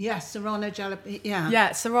Serrano. Yes, Serrano jalapeno. Yeah.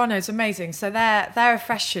 Yeah, Serrano's amazing. So they're a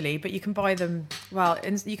fresh chili, but you can buy them. Well,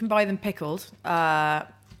 you can buy them pickled.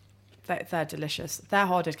 They're delicious. They're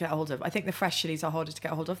harder to get a hold of. I think the fresh chilies are harder to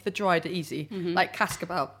get a hold of. The dried are easy. Like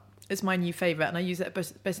cascabel is my new favourite, and I use it a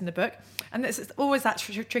bit in the book. And it's always that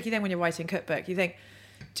tricky thing when you're writing a cookbook. You think,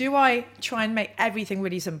 do I try and make everything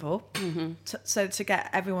really simple to get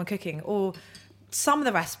everyone cooking? Or some of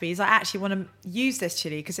the recipes, I actually want to use this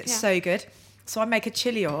chili because it's so good. So I make a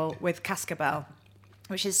chili oil with cascabel,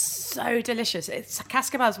 which is so delicious.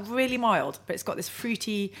 Cascabel's really mild, but it's got this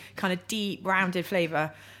fruity, kind of deep, rounded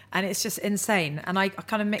flavour. And it's just insane. And I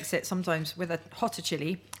kind of mix it sometimes with a hotter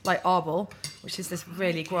chili, like arbol, which is this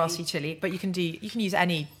really grassy chili. But you can use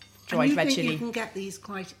any dried red chili. You can get these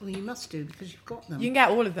quite. Well, you must do because you've got them. You can get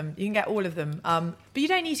all of them. But you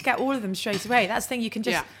don't need to get all of them straight away. That's the thing. You can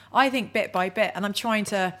just. I think bit by bit. And I'm trying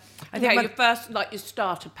to. Your first, like your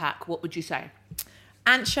starter pack. What would you say?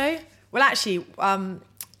 Ancho. Well, actually,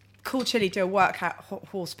 Cool Chili do a workout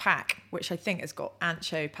horse pack, which I think has got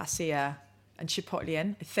ancho, pasilla, and chipotle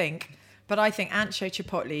in, I think. But I think ancho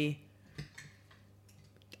chipotle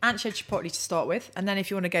to start with. And then if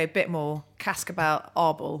you want to go a bit more, cascabel,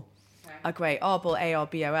 arbol are great. Arbol,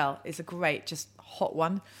 ARBOL, is a great, just hot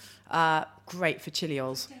one. Great for chili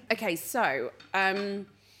oils. Okay, so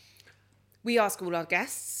we ask all our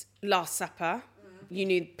guests, Last Supper. You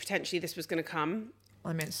knew potentially this was going to come.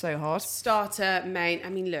 I mean, it's so hard. Starter, main. I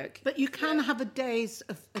mean, look. But you can have a day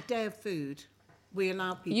of food. We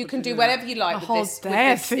allow people. You can to do whatever you like a with whole this, day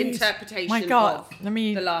with this of food. interpretation My God. of I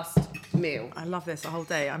mean, the last meal. I love this a whole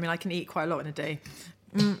day. I mean, I can eat quite a lot in a day.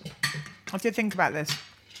 I did think about this.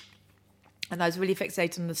 And I was really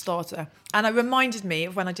fixated on the starter. And it reminded me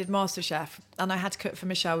of when I did MasterChef and I had to cook for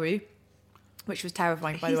Michel Roux, which was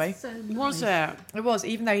terrifying, by the way. So nice. Was it? It was,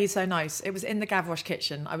 even though he's so nice. It was in the Gavroche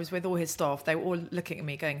kitchen. I was with all his staff. They were all looking at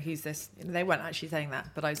me going, who's this? They weren't actually saying that,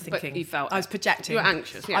 but I was thinking. But you felt I was projecting. You were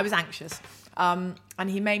anxious, yeah. I was anxious. And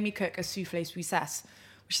he made me cook a soufflé suissesse,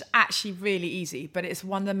 which is actually really easy, but it's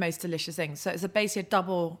one of the most delicious things. So it's basically a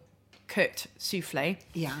double cooked soufflé.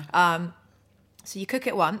 Yeah. So you cook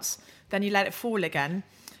it once, then you let it fall again,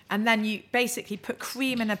 and then you basically put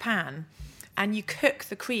cream in a pan and you cook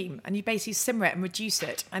the cream and you basically simmer it and reduce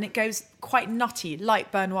it, and it goes quite nutty,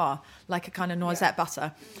 like beurre noir, like a kind of noisette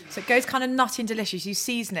butter. So it goes kind of nutty and delicious. You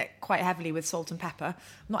season it quite heavily with salt and pepper.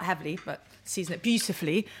 Not heavily, but season it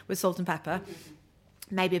beautifully with salt and pepper,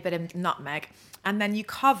 maybe a bit of nutmeg, and then you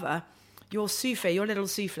cover your soufflé, your little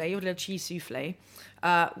cheese soufflé,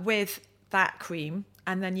 with that cream,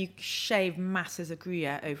 and then you shave masses of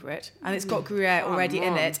Gruyere over it, and it's got Gruyere already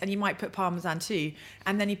in it, and you might put Parmesan too,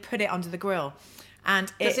 and then you put it under the grill,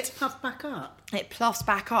 and Does it puff back up? It puffs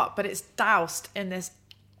back up, but it's doused in this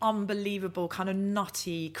unbelievable kind of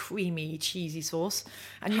nutty, creamy, cheesy sauce,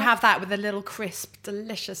 and you have that with a little crisp,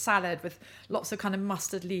 delicious salad with lots of kind of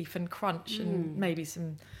mustard leaf and crunch and maybe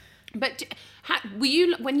some. But were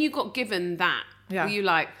you, when you got given that, Yeah. were you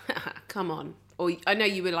like, come on? Or I know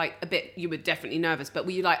you were like you were definitely nervous, but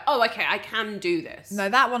were you like, oh, okay, I can do this? No,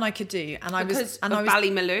 that one I could do, and I was. And I was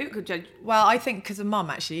Ballymaloot? Well, I think because of mum,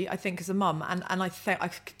 actually. I think because of mum, and I think I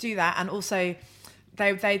could do that, and also.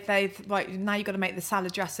 They right, now you've got to make the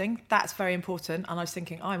salad dressing. That's very important. And I was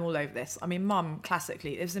thinking, I'm all over this. I mean, mum,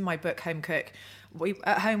 classically, it was in my book, Home Cook.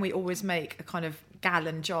 At home, we always make a kind of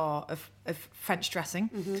gallon jar of French dressing,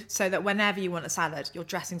 so that whenever you want a salad, your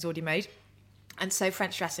dressing's already made. And so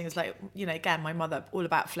French dressing is like, again, my mother, all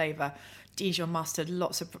about flavour. Dijon mustard,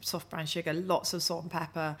 lots of soft brown sugar, lots of salt and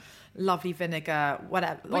pepper, lovely vinegar,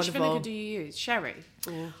 whatever. Which vinegar do you use? Sherry?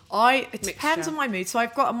 It depends on my mood. So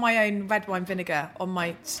I've got my own red wine vinegar on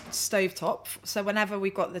my stovetop. So whenever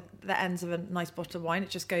we've got the ends of a nice bottle of wine, it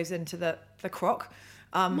just goes into the crock.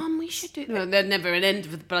 Mum, we should do that. No, there's never an end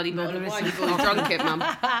of the bloody bottle of wine. You've all drunk it, Mum.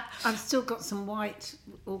 I've still got some white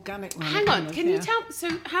organic wine. Hang on, can you tell? So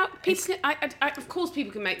how people? Of course,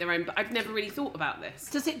 people can make their own, but I've never really thought about this.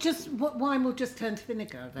 Does it just? What wine will just turn to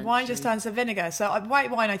vinegar eventually? Wine just turns to vinegar. So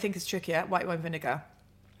white wine, I think, is trickier. White wine vinegar.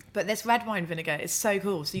 But this red wine vinegar is so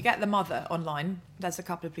cool. So you get the Mother online. There's a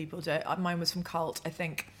couple of people do it. Mine was from Cult, I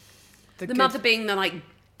think. The Mother being the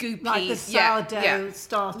goopy, like the sourdough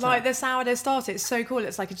starter. Like the sourdough starter, it's so cool.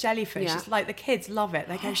 It's like a jellyfish. Yeah. It's like the kids love it.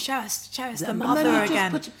 They go, show us the Mother Mother just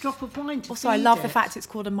again. put a drop of wine to Also, I feed love it. the fact it's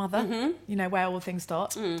called a mother. Where all things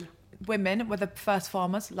start. Women were the first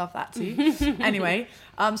farmers. Love that too. Anyway,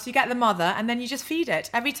 so you get the Mother, and then you just feed it.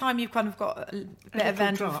 Every time you've kind of got a bit of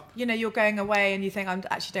end, you're going away, and you think, I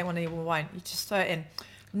actually don't want any more wine. You just throw it in.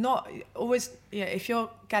 Not always. If you're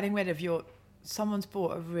getting rid of someone's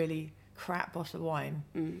bought a really crap bottle of wine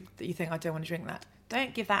that you think, I don't want to drink that.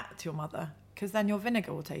 Don't give that to your mother, because then your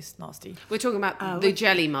vinegar will taste nasty. We're talking about the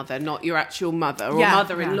jelly mother, not your actual mother or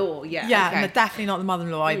mother-in-law. Yeah, okay. And definitely not the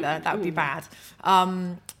mother-in-law either. That would be bad.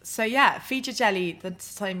 So yeah, feed your jelly the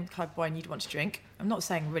same type of wine you'd want to drink. I'm not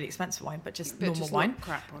saying really expensive wine, but normal wine. Not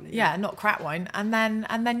crap wine. Yeah, not crap wine. And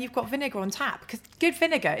then you've got vinegar on tap, because good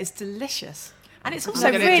vinegar is delicious. And it's also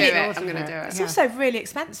I'm going to do it. It's also really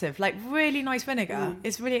expensive. Like really nice vinegar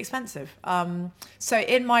is really expensive. So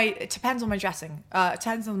it depends on my dressing. It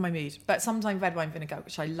depends on my mood. But sometimes red wine vinegar,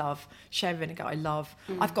 which I love. Sherry vinegar, I love.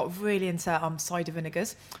 I've got really into cider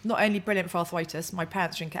vinegars. Not only brilliant for arthritis. My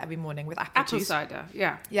parents drink it every morning with apple juice. Apple cider,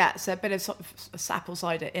 yeah. Yeah, so a bit of apple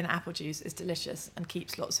cider in apple juice is delicious and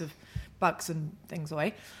keeps lots of bugs and things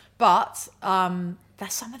away. But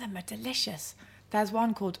there's some of them are delicious. There's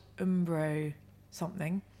one called Umbro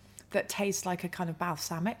something that tastes like a kind of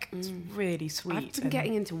balsamic. It's really sweet. I've been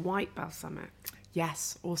getting into white balsamic.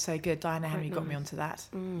 Yes, also good. Diana Henry got me onto that.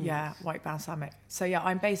 Yeah, white balsamic. So yeah,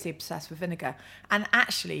 I'm basically obsessed with vinegar. And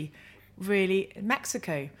actually, really, in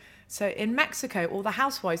Mexico. So in Mexico, all the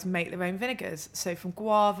housewives make their own vinegars. So from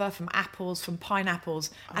guava, from apples, from pineapples.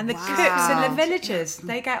 And the cooks in the villages,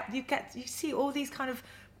 you see all these kind of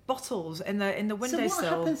bottles in the windowsill. So what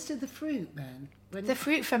happens to the fruit then? The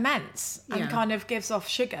fruit ferments and kind of gives off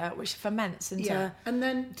sugar, which ferments into. Yeah. And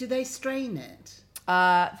then do they strain it?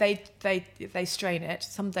 They strain it.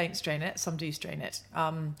 Some don't strain it. Some do strain it.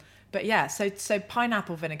 But yeah, so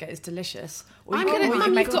pineapple vinegar is delicious. Mum,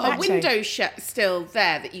 you've got a window still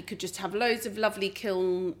there that you could just have loads of lovely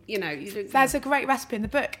kiln, There's a great recipe in the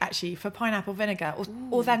book, actually, for pineapple vinegar,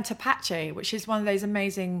 or then tepache, which is one of those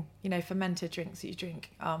amazing, fermented drinks that you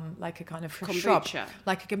drink, like a kind of shrub,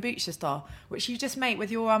 like a kombucha style, which you just make with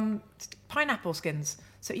your pineapple skins.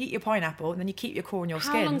 So you eat your pineapple and then you keep your core in your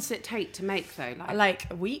skin. How long does it take to make, though? Like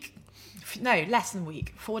a week? No, less than a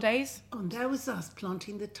week. 4 days. Oh, and that was us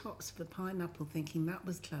planting the tops of a pineapple, thinking that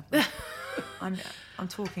was clever. I'm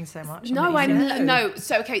talking so much.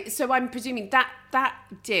 So I'm presuming that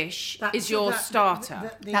dish is your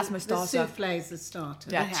starter. That's my starter. The souffle is the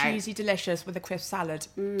starter. Yeah, cheesy, delicious with a crisp salad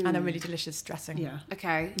and a really delicious dressing. Yeah.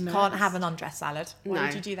 Okay. Nice. Can't have an undressed salad. Why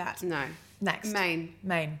would you do that? No. Next.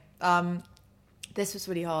 Main. This was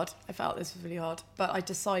really hard. I felt this was really hard, but I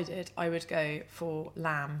decided I would go for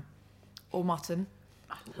lamb or mutton,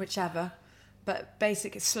 whichever. But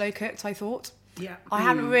basically, slow cooked, I thought. Yeah. I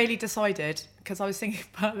hadn't really decided, because I was thinking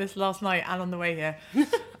about this last night and on the way here.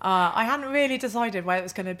 I hadn't really decided whether it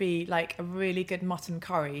was going to be like a really good mutton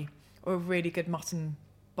curry or a really good mutton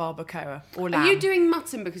barbacoa or lamb. Are you doing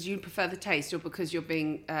mutton because you prefer the taste or because you're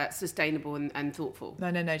being sustainable and thoughtful?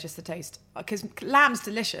 No, just the taste. Because lamb's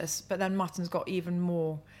delicious, but then mutton's got even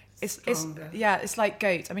more. It's like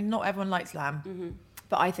goat. I mean, not everyone likes lamb,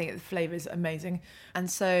 but I think the flavour is amazing. And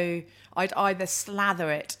so I'd either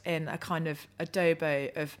slather it in a kind of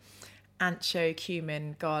adobo of ancho,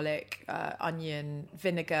 cumin, garlic, onion,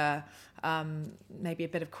 vinegar, maybe a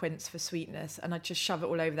bit of quince for sweetness, and I'd just shove it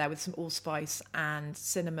all over there with some allspice and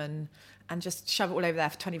cinnamon, and just shove it all over there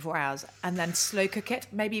for 24 hours, and then slow cook it,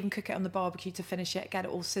 maybe even cook it on the barbecue to finish it, get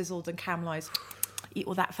it all sizzled and caramelised, eat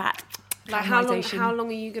all that fat. Like how long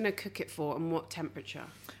are you going to cook it for, and what temperature?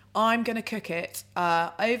 I'm going to cook it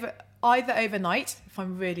either overnight if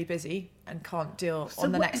I'm really busy and can't deal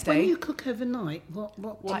on the next day. When you cook overnight,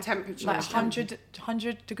 what temperature? Like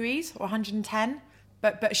 100 degrees or 110,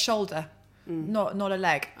 but shoulder, not a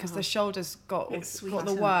leg, because the shoulder's got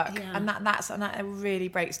the work, and that really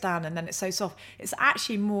breaks down, and then it's so soft. It's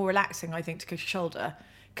actually more relaxing, I think, to cook a shoulder,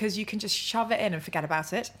 because you can just shove it in and forget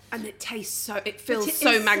about it. And it feels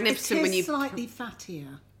so magnificent when you. It's slightly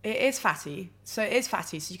fattier. It is fatty, so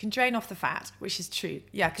you can drain off the fat, which is true.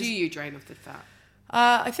 Yeah. Do you drain off the fat?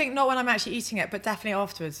 I think not when I'm actually eating it, but definitely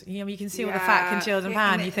afterwards. You can see all the fat congealed in the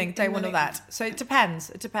pan. You think, don't want all that. So it depends.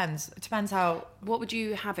 It depends how. What would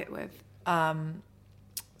you have it with? I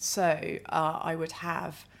would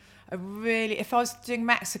have if I was doing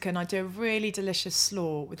Mexican, I'd do a really delicious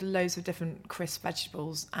slaw with loads of different crisp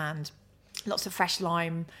vegetables and lots of fresh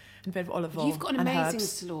lime and a bit of olive oil. You've got an amazing herbs.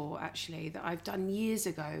 slaw, actually, that I've done years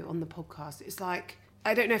ago on the podcast. It's like,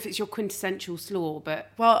 I don't know if it's your quintessential slaw,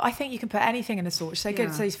 but... Well, I think you can put anything in a slaw. So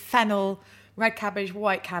good. So it's fennel, red cabbage,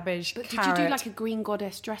 white cabbage, but carrot. Did you do like a green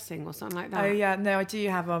goddess dressing or something like that? Oh, yeah. No, I do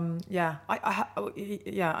have... I mean...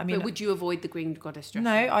 But would you avoid the green goddess dressing?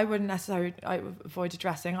 No, I wouldn't necessarily avoid a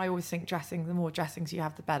dressing. I always think dressing, the more dressings you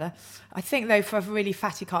have, the better. I think, though, for a really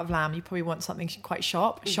fatty cut of lamb, you probably want something quite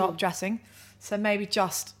sharp dressing. So maybe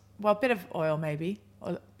just... Well, a bit of oil, maybe,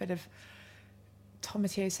 or a bit of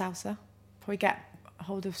tomatillo salsa. Probably get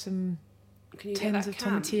hold of some Can you get Tins that of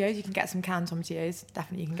can? tomatillos. You can get some canned tomatillos.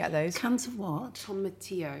 Definitely, you can get those. Cans of what?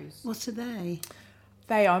 Tomatillos. What are they?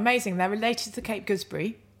 They are amazing. They're related to Cape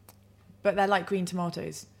Gooseberry, but they're like green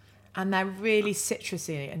tomatoes. And they're really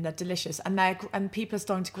citrusy and they're delicious. And people are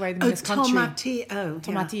starting to grow them in this country.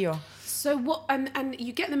 Tomatillo. So what? And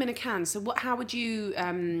you get them in a can. So what? How would you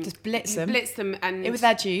just blitz them? Blitz them and with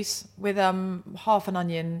their juice, with half an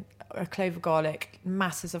onion, a clove of garlic,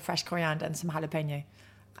 masses of fresh coriander, and some jalapeno,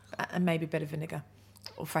 and maybe a bit of vinegar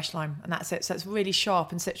or fresh lime, and that's it. So it's really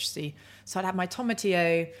sharp and citrusy. So I'd have my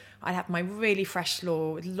tomatillo, I'd have my really fresh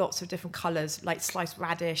slaw with lots of different colours, like sliced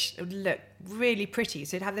radish. It would look really pretty.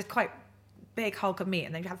 So you'd have this quite big hulk of meat,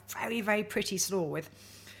 and then you'd have very, very pretty slaw with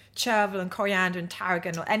chervil and coriander and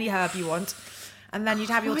tarragon or any herb you want. And then you'd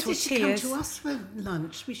have your tortillas. Why did you come to us for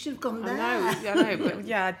lunch? We should have gone there. I know, but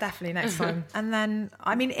yeah, definitely next time. And then,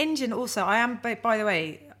 I mean, Indian also. I am, by the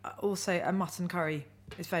way, also a mutton curry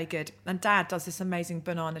is very good. And Dad does this amazing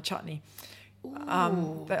banana chutney.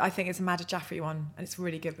 But I think it's a Madhur Jaffrey one, and it's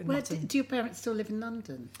really good with mutton. Do your parents still live in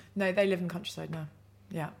London? No, they live in countryside now.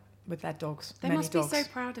 Yeah, with their dogs. They must be so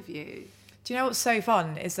proud of you. Do you know what's so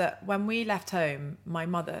fun is that when we left home, my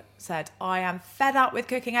mother said, I am fed up with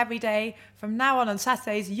cooking every day. From now on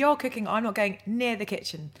Saturdays, you're cooking. I'm not going near the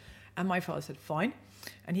kitchen. And my father said, fine.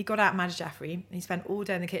 And he got out Madhur Jaffrey and he spent all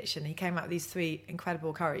day in the kitchen. He came out with these 3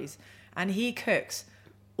 incredible curries. And he cooks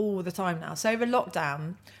all the time now. So over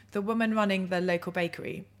lockdown, the woman running the local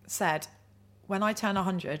bakery said, when I turn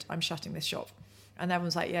 100, I'm shutting this shop. And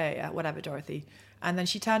everyone's like, yeah, whatever, Dorothy. And then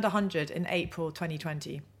she turned 100 in April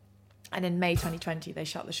 2020. And in May 2020, they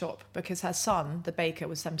shut the shop because her son, the baker,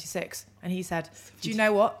 was 76. And he said, do you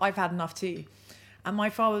know what? I've had enough too. And my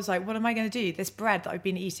father was like, what am I going to do? This bread that I've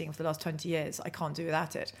been eating for the last 20 years, I can't do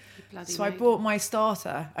without it. So I brought my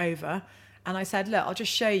starter over and I said, look, I'll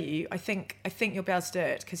just show you. I think you'll be able to do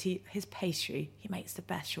it because his pastry, he makes the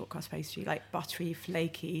best short crust pastry, like buttery,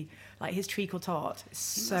 flaky, like his treacle tart. It's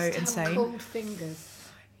so insane. Have cold fingers.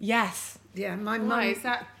 Yes. Yeah, my mum. Why is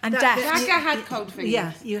that? And Dagger had cold fingers.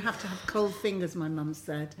 Yeah, you have to have cold fingers, my mum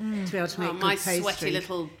said, to be able to make good pastry. My sweaty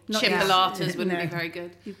little chimbolaters wouldn't be very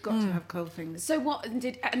good. You've got to have cold fingers. So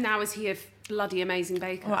now is he a bloody amazing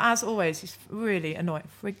baker? Well, as always, he's really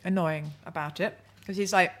annoying about it because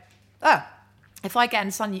he's like, if I get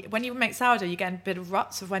in sun, when you make sourdough, you get a bit of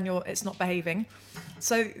ruts of when it's not behaving.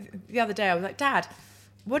 So the other day I was like, Dad,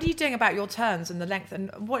 what are you doing about your turns and the length?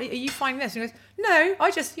 And what are you finding this? And he goes, no,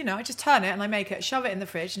 I just turn it and I make it, shove it in the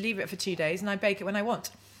fridge and leave it for 2 days and I bake it when I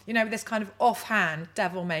want. You know, this kind of offhand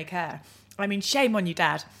devil-may-care. I mean, shame on you,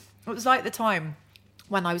 Dad. It was like the time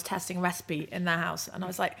when I was testing a recipe in their house and I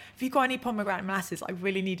was like, have you got any pomegranate molasses? I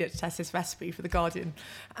really needed to test this recipe for The Guardian.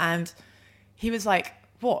 And he was like,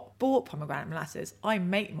 what? Bought pomegranate molasses? I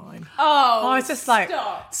make mine. Oh, I was just like,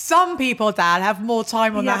 some people, Dad, have more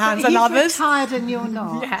time on their hands than others. He's retired and you're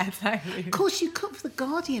not. Yeah, exactly. Of course, you cook for The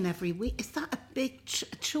Guardian every week. Is that a big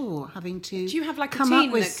chore, having to do you have like a come team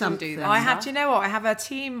up with that something? can do that? I have. Do you know what? I have a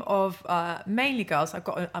team of mainly girls. I've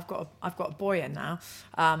got a boy in now,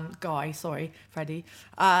 Freddie,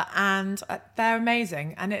 and they're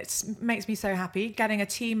amazing, and it makes me so happy getting a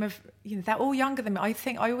team of. You know, they're all younger than me.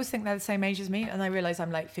 I always think they're the same age as me, and I realise I'm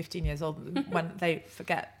like 15 years old when they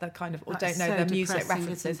forget the kind of or That's don't know so the music depressing,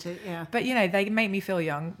 references. isn't it? Yeah. But you know, they make me feel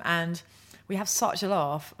young, and we have such a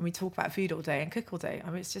laugh, and we talk about food all day and cook all day. I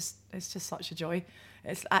mean, it's just such a joy.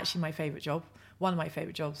 It's actually my favourite job. One of my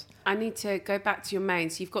favourite jobs. I need to go back to your main.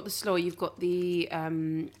 So you've got the slaw, you've got the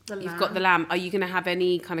you've got the lamb. Are you going to have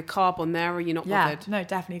any kind of carb on there, or are you not bothered? No,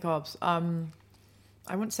 definitely carbs.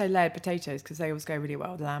 I wouldn't say layered potatoes because they always go really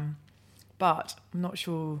well with lamb, but I'm not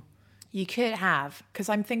sure. You could have, because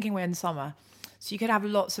I'm thinking we're in summer, so you could have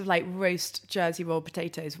lots of like roast Jersey rolled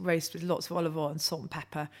potatoes, roast with lots of olive oil and salt and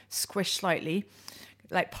pepper, squished slightly,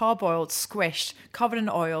 like parboiled, squished, covered in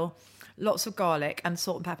oil. Lots of garlic and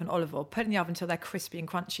salt and pepper and olive oil. Put in the oven until they're crispy and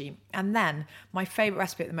crunchy. And then my favourite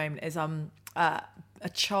recipe at the moment is a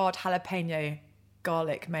charred jalapeno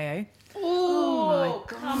garlic mayo. Oh,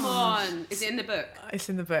 come on. Is it in the book? It's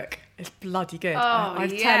in the book. It's bloody good. Oh, I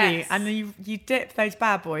yes. tell you. And then you dip those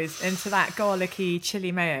bad boys into that garlicky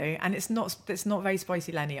chili mayo, and it's not very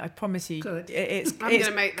spicy, Lenny. I promise you. Good. It's gonna make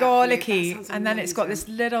that for you. garlicky, That sounds and then it's got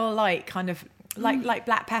amazing. this little like kind of like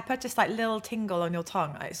black pepper, just like little tingle on your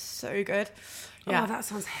tongue. It's so good. Yeah. Oh, that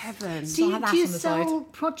sounds heaven. Do you, have that do you on the sell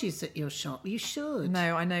side. produce at your shop? You should.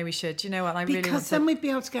 No, I know we should. Do you know what? I really want Because to. then we'd be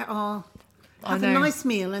able to get have a know. nice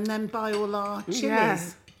meal and then buy all our chilies. Yeah.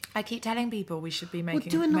 I keep telling people we should be We'll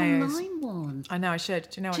making do an mayos. online one. I know I should.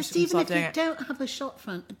 Do you know what? Just I should even start if doing you it. don't have a shop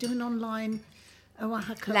front, do an online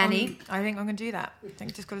Oaxaca. Lenny, I think I'm going to do that. I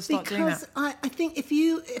think just got to start doing that. Because I think if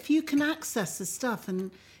you can access the stuff,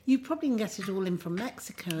 and you probably can get it all in from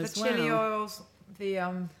Mexico as well. The chili oils, the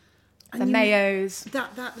mayos,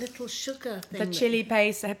 that little sugar thing. the chili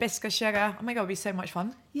paste, the hibiscus sugar. Oh my God, it'd be so much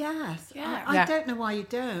fun. Yes. Yeah. I don't know why you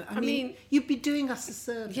don't. I mean, you'd be doing us a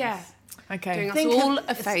service. Yeah. Okay. Doing us Think all of-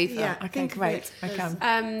 a favour. yeah. Okay, think of great. it Okay.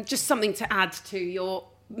 as- Just something to add to your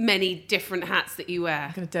many different hats that you wear.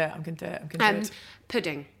 I'm going to do it. I'm going to do it.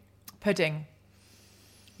 Pudding. Pudding.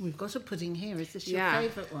 We've got a pudding here. Is this your Yeah.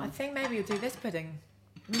 favourite one? I think maybe we'll do this pudding.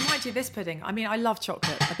 We might do this pudding. I mean, I love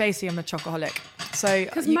chocolate. Basically, I'm a chocoholic. So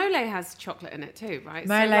Because mole has chocolate in it too, right?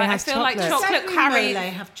 Mole has I feel like chocolate. chocolate Does carries... mole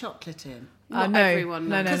have chocolate in? Not no, everyone,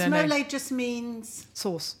 no, no. Because mole just means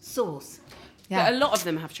sauce. sauce. Yeah. But a lot of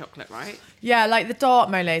them have chocolate, right? Yeah, like the dark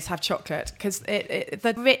moles have chocolate because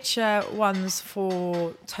the richer ones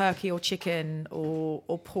for turkey or chicken or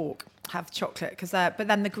pork have chocolate but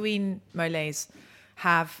then the green moles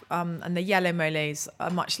have and the yellow moles are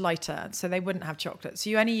much lighter, so they wouldn't have chocolate. So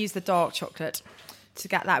you only use the dark chocolate to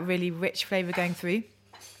get that really rich flavour going through,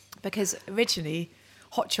 because originally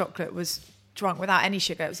hot chocolate was drunk without any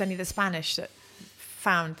sugar. It was only the Spanish that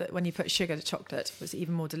found that when you put sugar to chocolate, it was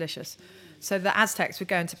even more delicious. So the Aztecs would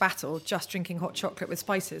go into battle just drinking hot chocolate with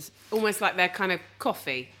spices. Almost like their kind of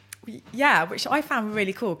coffee. Yeah, which I found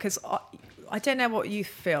really cool, because I don't know what you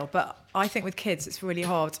feel, but I think with kids it's really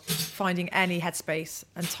hard finding any headspace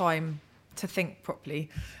and time to think properly,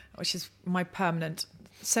 which is my permanent.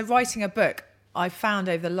 So writing a book, I found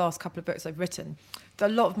over the last couple of books I've written, that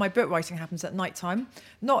a lot of my book writing happens at night time.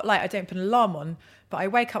 Not like I don't put an alarm on, but I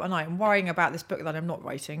wake up at night and worrying about this book that I'm not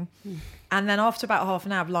writing. And then after about half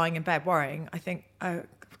an hour of lying in bed worrying, I think, oh,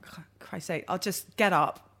 Christ's sake, I'll just get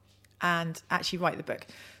up and actually write the book.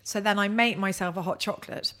 So then I make myself a hot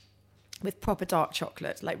chocolate with proper dark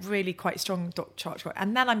chocolate, like really quite strong dark chocolate.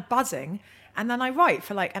 And then I'm buzzing, and then I write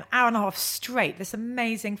for like an hour and a half straight, this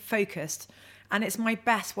amazing focused, and it's my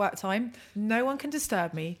best work time. No one can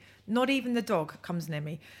disturb me. Not even the dog comes near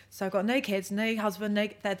me. So I've got no kids, no husband,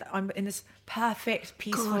 I'm in this perfect,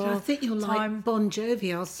 peaceful God, I think you're time. like Bon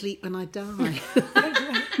Jovi. I'll sleep when I die.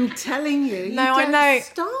 I'm telling you. You No, I don't know.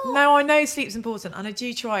 Stop. No, I know sleep's important, and I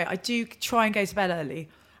do try. I do try and go to bed early,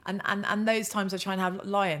 and those times I try and have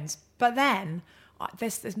lie-ins. But then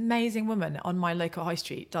this amazing woman on my local high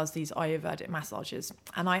street does these Ayurvedic massages,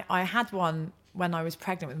 and I had one when I was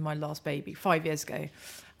pregnant with my last baby 5 years ago,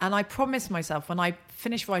 and I promised myself when I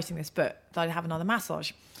finished writing this book that I'd have another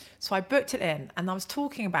massage. So I booked it in, and I was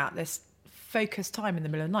talking about this focused time in the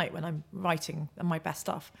middle of the night when I'm writing my best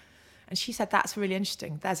stuff. And she said, that's really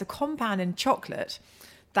interesting. There's a compound in chocolate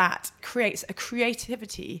that creates a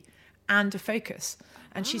creativity and a focus.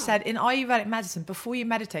 And she said, in Ayurvedic medicine, before you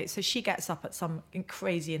meditate, so she gets up at some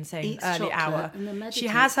crazy, insane Eats early chocolate hour. and then meditates. She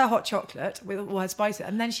has her hot chocolate with all her spices,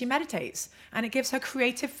 and then she meditates. And it gives her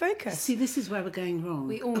creative focus. See, this is where we're going wrong.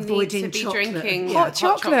 We all Avoiding need to be chocolate. drinking Hot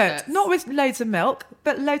chocolate. chocolates. Not with loads of milk,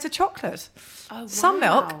 but loads of chocolate. Oh, Some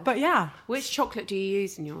wow. milk, but yeah. Which chocolate do you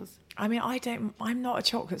use in yours? I mean, I'm not a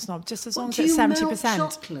chocolate snob, just as long as Do it's you melt 70%.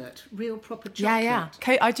 chocolate? Real proper chocolate? Yeah.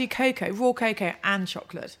 I do cocoa, raw cocoa and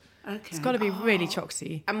chocolate. Okay. It's got to be really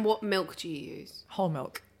chocolatey. And what milk do you use? Whole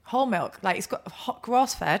milk. Like it's got hot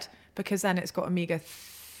grass-fed, because then it's got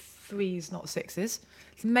omega-3s, not 6s.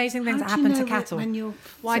 It's amazing things How that do you happen to know cattle. when you're...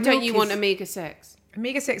 Why So don't milk you want is- omega-6?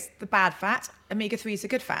 Omega-6, the bad fat. Omega-3 is the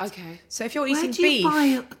good fat. Okay. So if you're Where eating do you beef...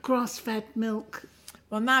 buy grass-fed milk?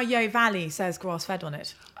 Well, now Yo Valley says grass-fed on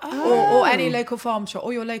it. Or any local farm shop,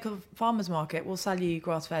 or your local farmer's market will sell you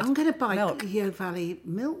grass-fed I'm going to buy milk. Yo Valley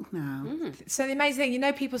milk now. So the amazing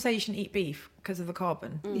thing, people say you shouldn't eat beef because of the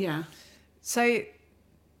carbon. Yeah. So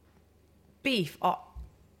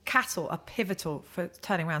cattle are pivotal for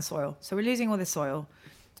turning around soil. So we're losing all this soil,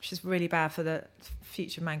 which is really bad for the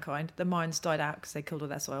future of mankind. The Mayans died out because they killed all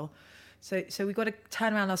their soil. So we've got to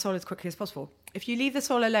turn around our soil as quickly as possible. If you leave the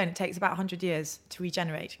soil alone, it takes about 100 years to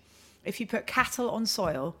regenerate. If you put cattle on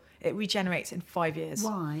soil, it regenerates in 5 years.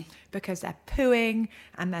 Why? Because they're pooing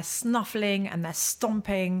and they're snuffling and they're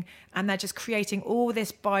stomping and they're just creating all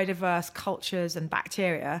this biodiverse cultures and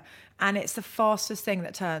bacteria. And it's the fastest thing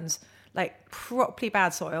that turns like properly bad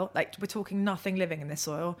soil, like we're talking nothing living in this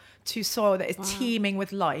soil, to soil that is teeming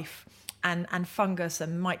with life and fungus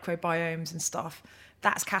and microbiomes and stuff.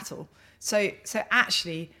 That's cattle. So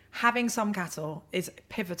actually having some cattle is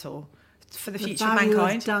pivotal for the future of value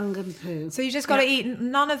mankind. of dung and poo. So you just got to eat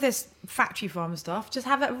none of this factory farm stuff. Just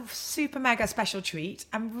have a super mega special treat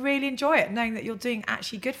and really enjoy it, knowing that you're doing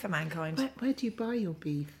actually good for mankind. Where do you buy your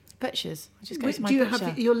beef? Butchers. I just go to my Do you butcher.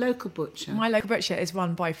 have your local butcher? My local butcher is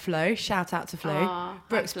run by Flo. Shout out to Flo.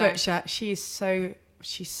 Brooks Butcher. She's so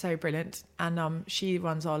brilliant, and she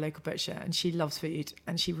runs our local butcher, and she loves food,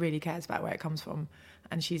 and she really cares about where it comes from,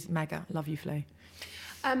 and she's mega. Love you, Flo.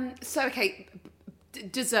 So okay,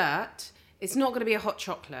 dessert. It's not going to be a hot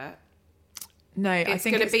chocolate. No, I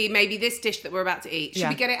think going to be maybe this dish that we're about to eat. Should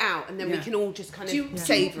we get it out and then we can all just kind of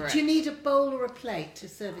savour it? Do you need a bowl or a plate to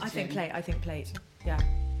serve it I think plate. Yeah.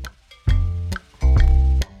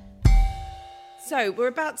 So we're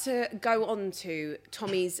about to go on to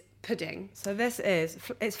Tommy's pudding. So this is,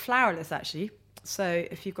 it's flourless actually. So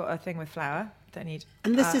if you've got a thing with flour, don't need...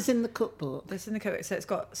 And this is in the cookbook? This is in the cookbook. So it's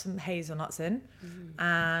got some hazelnuts in.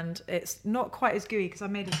 And it's not quite as gooey because I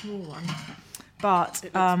made a small one. But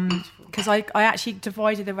because I actually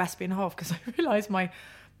divided the recipe in half because I realised my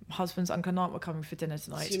husband's uncle and aunt were coming for dinner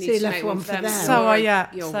tonight. So you left one for them. So You're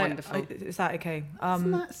so wonderful. Is that okay?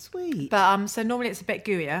 Isn't that sweet? But so normally it's a bit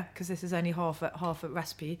gooier because this is only half a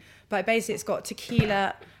recipe. But basically it's got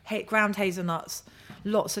tequila, ground hazelnuts,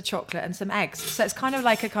 lots of chocolate and some eggs. So it's kind of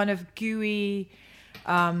like a kind of gooey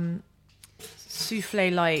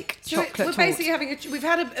souffle-like chocolate we're tort. basically having we've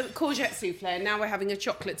had a courgette souffle and now we're having a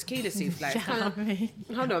chocolate tequila souffle.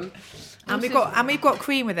 Hold on. And we've got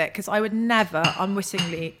cream with it because I would never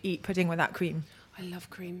unwittingly eat pudding without cream. I love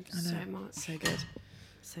cream so much. So good.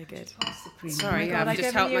 So good. Sorry, God, I've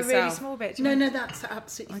just helped myself. A really small bit. No, that's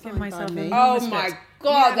absolutely fine myself by me. Oh my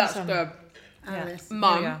God, that's good. Alice.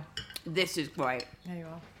 Mum, this is great. There you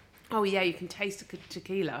are. Oh yeah, you can taste the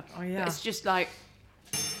tequila. Oh yeah. It's just like...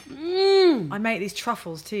 I make these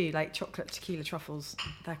truffles too, like chocolate tequila truffles.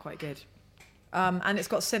 They're quite good. And it's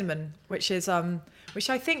got cinnamon, which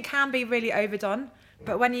I think can be really overdone,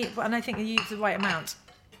 but I think you use the right amount,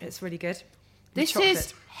 it's really good. This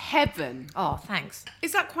is heaven. Oh, thanks.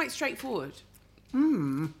 Is that quite straightforward?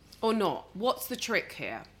 Or not? What's the trick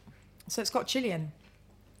here? So it's got chili in.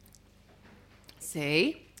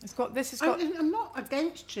 See? I'm not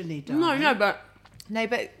against chili, darling.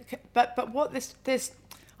 but what this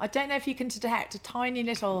I don't know if you can detect a tiny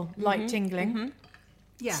little light tingling.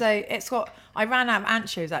 Yeah. So it's got. I ran out of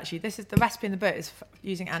anchovies actually. This is the recipe in the book is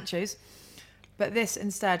using anchovies, but this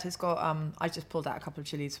instead has got. I just pulled out a couple of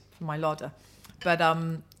chilies from my larder, but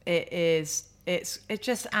it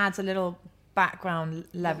just adds a little background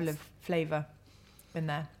level of flavour in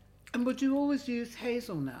there. And would you always use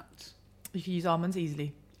hazelnuts? You can use almonds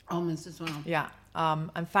easily. Almonds as well. Yeah.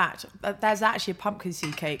 In fact, there's actually a pumpkin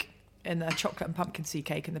seed cake in a chocolate and pumpkin seed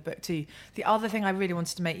cake in the book too. The other thing I really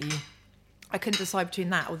wanted to make you, I couldn't decide between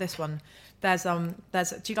that or this one. There's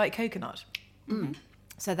do you like coconut?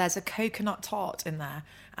 So there's a coconut tart in there,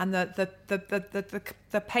 and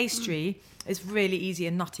the pastry is really easy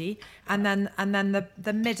and nutty, and then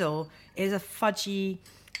the middle is a fudgy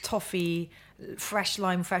toffee, fresh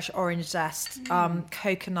lime, fresh orange zest,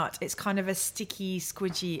 coconut. It's kind of a sticky,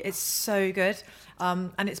 squidgy. It's so good,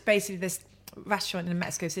 and it's basically this restaurant in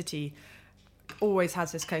Mexico City always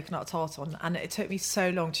has this coconut tart on, and it took me so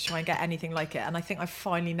long to try and get anything like it, and I think I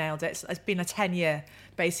finally nailed it. It's been a 10-year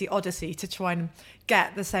basically odyssey to try and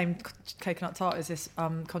get the same coconut tart as this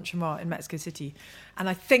Contra in Mexico City, and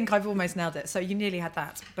I think I've almost nailed it. So you nearly had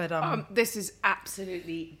that, but this is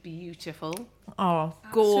absolutely beautiful. Oh,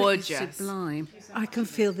 gorgeous, sublime. I can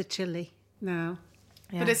feel the chili now.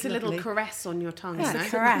 Yeah, but it's a little caress on your tongue. Yeah,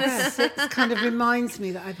 caress. It kind of reminds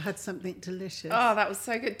me that I've had something delicious. Oh, that was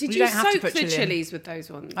so good. Did you soak the chilies with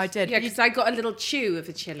those ones? I did. Yeah, because I got a little chew of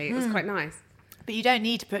the chili. It was quite nice. But you don't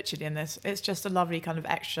need to put chili in this. It's just a lovely kind of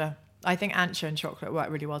extra. I think ancho and chocolate work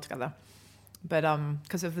really well together. But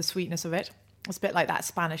because of the sweetness of it, it's a bit like that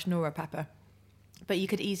Spanish Nora pepper. But you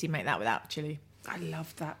could easily make that without chili. I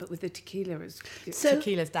love that, but with the tequila,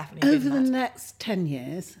 tequila's definitely over the next 10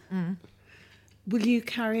 years. Will you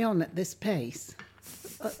carry on at this pace?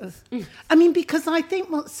 I mean, because I think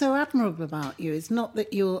what's so admirable about you is not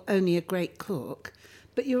that you're only a great cook,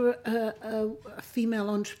 but you're a female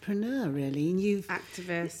entrepreneur, really. And you're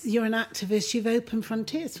an activist. You've opened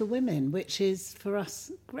frontiers for women, which is, for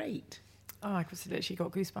us, great. Oh, I just literally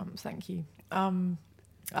got goosebumps. Thank you.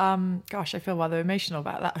 Gosh, I feel rather emotional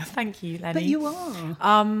about that. Thank you, Lenny. But you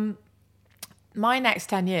are. My next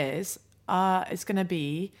 10 years is going to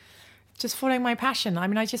be just following my passion. I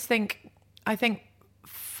mean, I think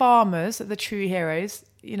farmers are the true heroes,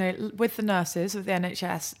 you know, with the nurses of the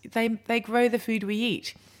NHS. They grow the food we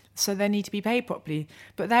eat, so they need to be paid properly.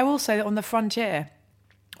 But they're also on the frontier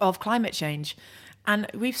of climate change. And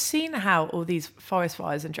we've seen how all these forest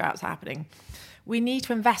fires and droughts are happening. We need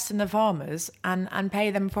to invest in the farmers and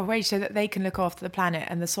pay them a proper wage so that they can look after the planet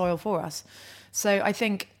and the soil for us. So I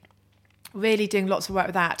think really doing lots of work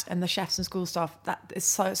with that and the chefs and school staff, that is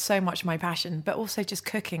so much my passion. But also just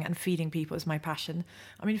cooking and feeding people is my passion.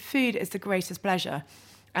 I mean, food is the greatest pleasure.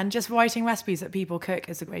 And just writing recipes that people cook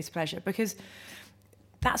is the greatest pleasure, because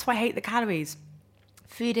that's why I hate the calories.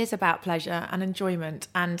 Food is about pleasure and enjoyment.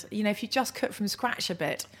 And, you know, if you just cook from scratch a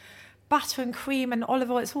bit, butter and cream and olive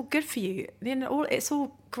oil, it's all good for you. You know, it's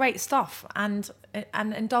all great stuff, and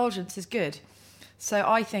indulgence is good. So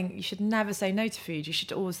I think you should never say no to food. You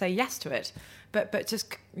should always say yes to it. But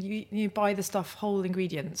just you buy the stuff, whole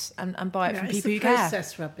ingredients, and buy it from people who care. It's the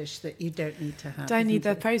processed rubbish that you don't need to have. Don't need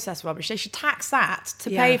the processed rubbish. They should tax that to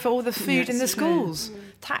pay for all the food in the schools.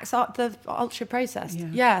 Tax out the ultra processed.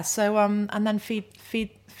 Yeah. So and then feed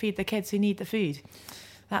the kids who need the food.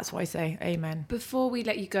 That's what I say. Amen. Before we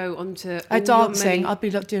let you go on to dancing, I'll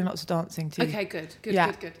be doing lots of dancing too. Okay, good.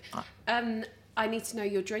 I need to know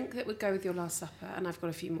your drink that would go with your Last Supper, and I've got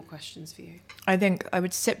a few more questions for you. I think I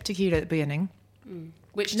would sip tequila at the beginning.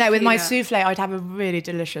 Which tequila? No, with my souffle, I'd have a really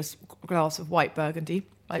delicious glass of white Burgundy.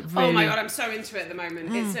 Like really... Oh my God, I'm so into it at the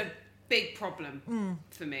moment. It's a big problem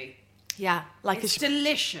for me. Yeah, like it's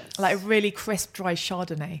delicious. Like a really crisp, dry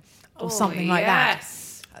Chardonnay or something like that.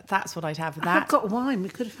 That's what I'd have with that. I've got wine. We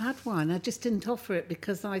could have had wine. I just didn't offer it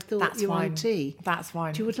because I thought you were on tea. That's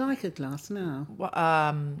wine. You would like a glass now?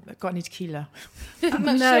 Got any tequila? No,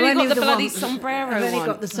 only got the bloody sombrero. I've only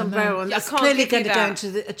got the sombrero one. That's clearly going to go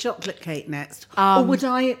into a chocolate cake next. Or would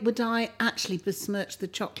I actually besmirch the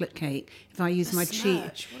chocolate cake if I use my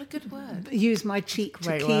cheek? What a good word. Use my cheek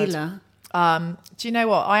tequila. Do you know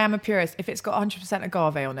what? I am a purist. If it's got 100%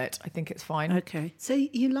 agave on it, I think it's fine. Okay. So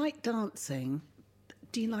you like dancing.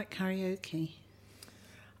 Do you like karaoke?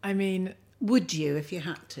 I mean... Would you if you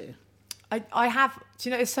had to? I have... Do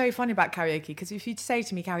you know, it's so funny about karaoke, because if you say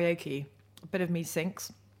to me karaoke, a bit of me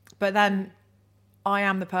sinks. But then I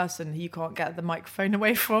am the person who you can't get the microphone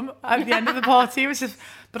away from at the end of the party.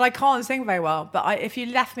 But I can't sing very well. But if you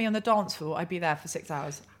left me on the dance floor, I'd be there for 6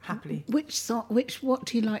 hours, happily. What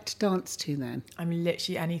do you like to dance to then? I mean,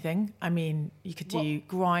 literally anything. I mean, you could do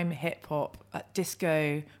grime, hip-hop,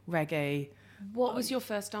 disco, reggae... What was your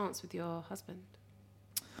first dance with your husband?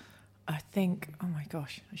 I think, oh my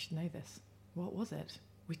gosh, I should know this. What was it?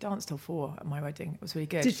 We danced till 4 at my wedding. It was really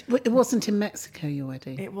good. It wasn't in Mexico, your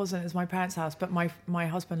wedding? It wasn't. It was my parents' house. But my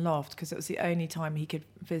husband laughed because it was the only time he could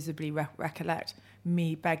visibly recollect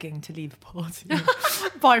me begging to leave a party.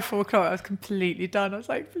 By 4 o'clock, I was completely done. I was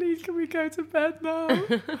like, please, can we go to bed now?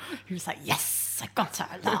 He was like, yes, I got her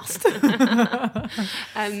at last.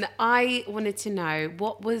 I wanted to know,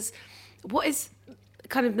 what is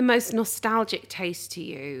kind of the most nostalgic taste to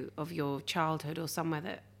you of your childhood, or somewhere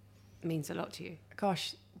that means a lot to you?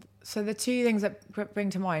 Gosh, so the two things that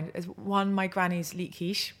bring to mind is, one, my granny's leek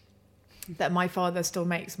quiche that my father still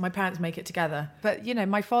makes. My parents make it together. But, you know,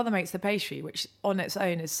 my father makes the pastry, which on its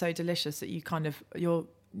own is so delicious that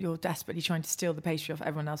you're desperately trying to steal the pastry off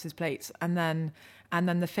everyone else's plates. And then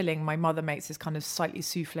the filling, my mother makes this kind of slightly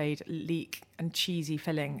souffled leek and cheesy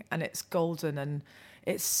filling, and it's golden and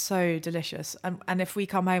it's so delicious. And if we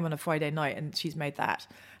come home on a Friday night and she's made that,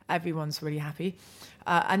 everyone's really happy.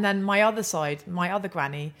 And then my other side, my other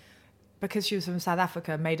granny, because she was from South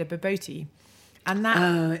Africa, made a bobotie. And that,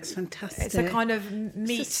 it's fantastic. It's a kind of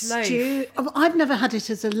meat loaf. Stew. I've never had it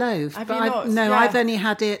as a loaf. Have you not? No, I've only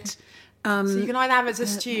had it... so you can either have it as a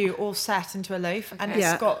stew or set into a loaf, and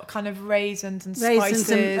it's got kind of raisins and spices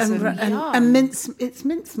and mince. It's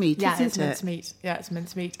mincemeat, isn't it? It's mincemeat. Yeah, it's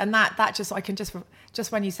mincemeat. And that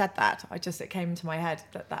just when you said that, it came into my head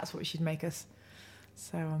that that's what she'd make us.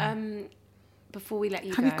 So before we let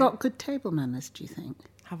you go, have you got good table manners? Do you think?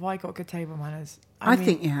 Have I got good table manners? I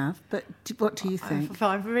think you have, but what do you think?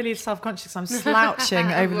 I'm really self-conscious. I'm slouching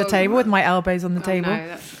over the table with my elbows on the table.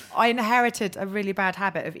 No, I inherited a really bad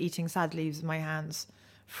habit of eating sad leaves with my hands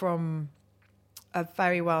from a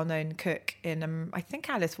very well-known cook in, I think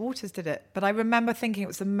Alice Waters did it, but I remember thinking it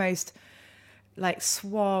was the most like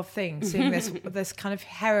suave thing, seeing this kind of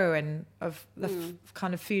heroine of the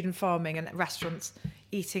kind of food and farming and restaurants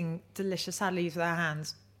eating delicious sad leaves with their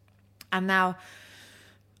hands. And now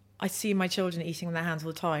I see my children eating with their hands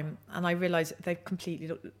all the time, and I realise they've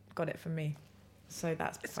completely got it from me. So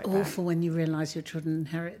that's quite awful when you realise your children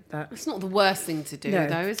inherit that. It's not the worst thing to do,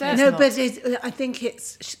 though, is it? No, but I think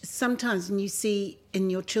it's sometimes when you see in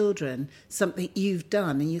your children something you've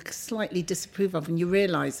done and you slightly disapprove of, and you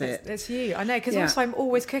realise it. It's you. I know, because also I'm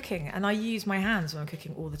always cooking, and I use my hands when I'm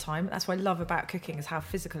cooking all the time. That's what I love about cooking, is how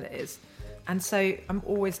physical it is. And so I'm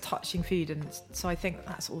always touching food, and so I think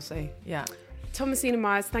that's also, Thomasina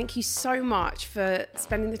Myers, thank you so much for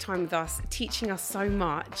spending the time with us, teaching us so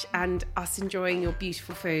much, and us enjoying your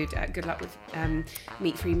beautiful food. Good luck with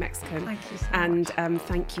Meat Free Mexican. Thank you so much. And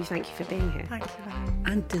thank you for being here. Thank you very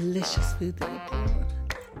much. And delicious food that you brought.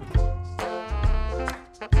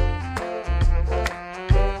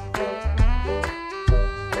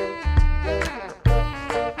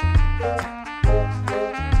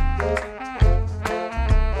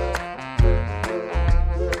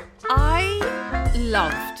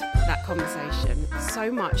 Loved that conversation so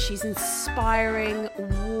much. She's inspiring,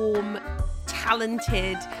 warm,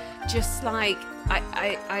 talented, just like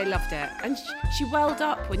I loved it. And she welled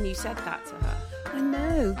up when you said that to her. I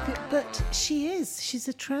know, but she's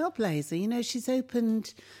a trailblazer. You know, she's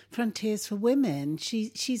opened frontiers for women.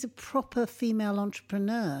 She's a proper female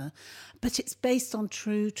entrepreneur, but it's based on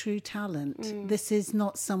true talent. This is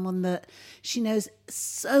not someone that she knows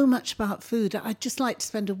so much about food. I'd just like to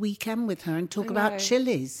spend a weekend with her and talk about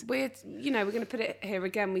chilies. We're going to put it here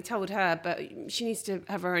again. We told her, but she needs to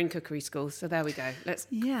have her own cookery school. So there we go. Let's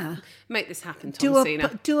make this happen,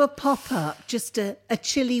 Thomasina. Do a pop-up, just a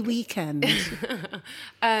chili weekend.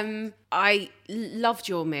 I loved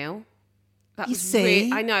your meal. That you was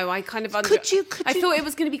see? I know. I kind of I thought it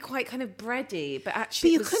was going to be quite kind of bready, but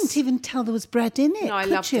actually, but you couldn't even tell there was bread in it. No, I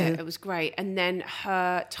loved it. It was great. And then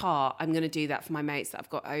her tart. I'm going to do that for my mates that I've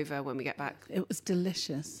got over when we get back. It was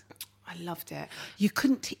delicious. I loved it. You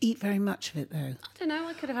couldn't eat very much of it, though. I don't know.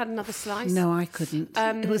 I could have had another slice. No, I couldn't.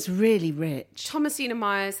 It was really rich. Thomasina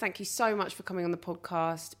Myers, thank you so much for coming on the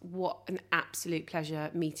podcast. What an absolute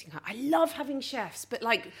pleasure meeting her. I love having chefs, but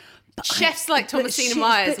chefs like Thomasina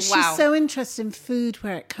Myers, wow. She's so interested in food,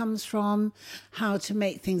 where it comes from, how to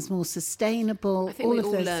make things more sustainable, I think all we of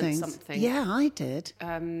all those learned things. Something. Yeah, I did.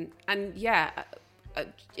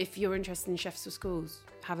 If you're interested in chefs for schools,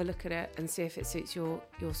 have a look at it and see if it suits your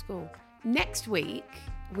school. Next week,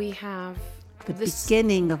 we have the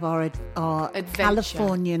beginning of our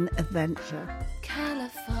Californian adventure.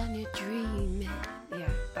 California dreaming. Yeah,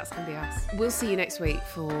 that's going to be us. We'll see you next week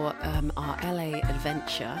for our LA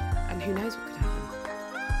adventure. And who knows what could happen.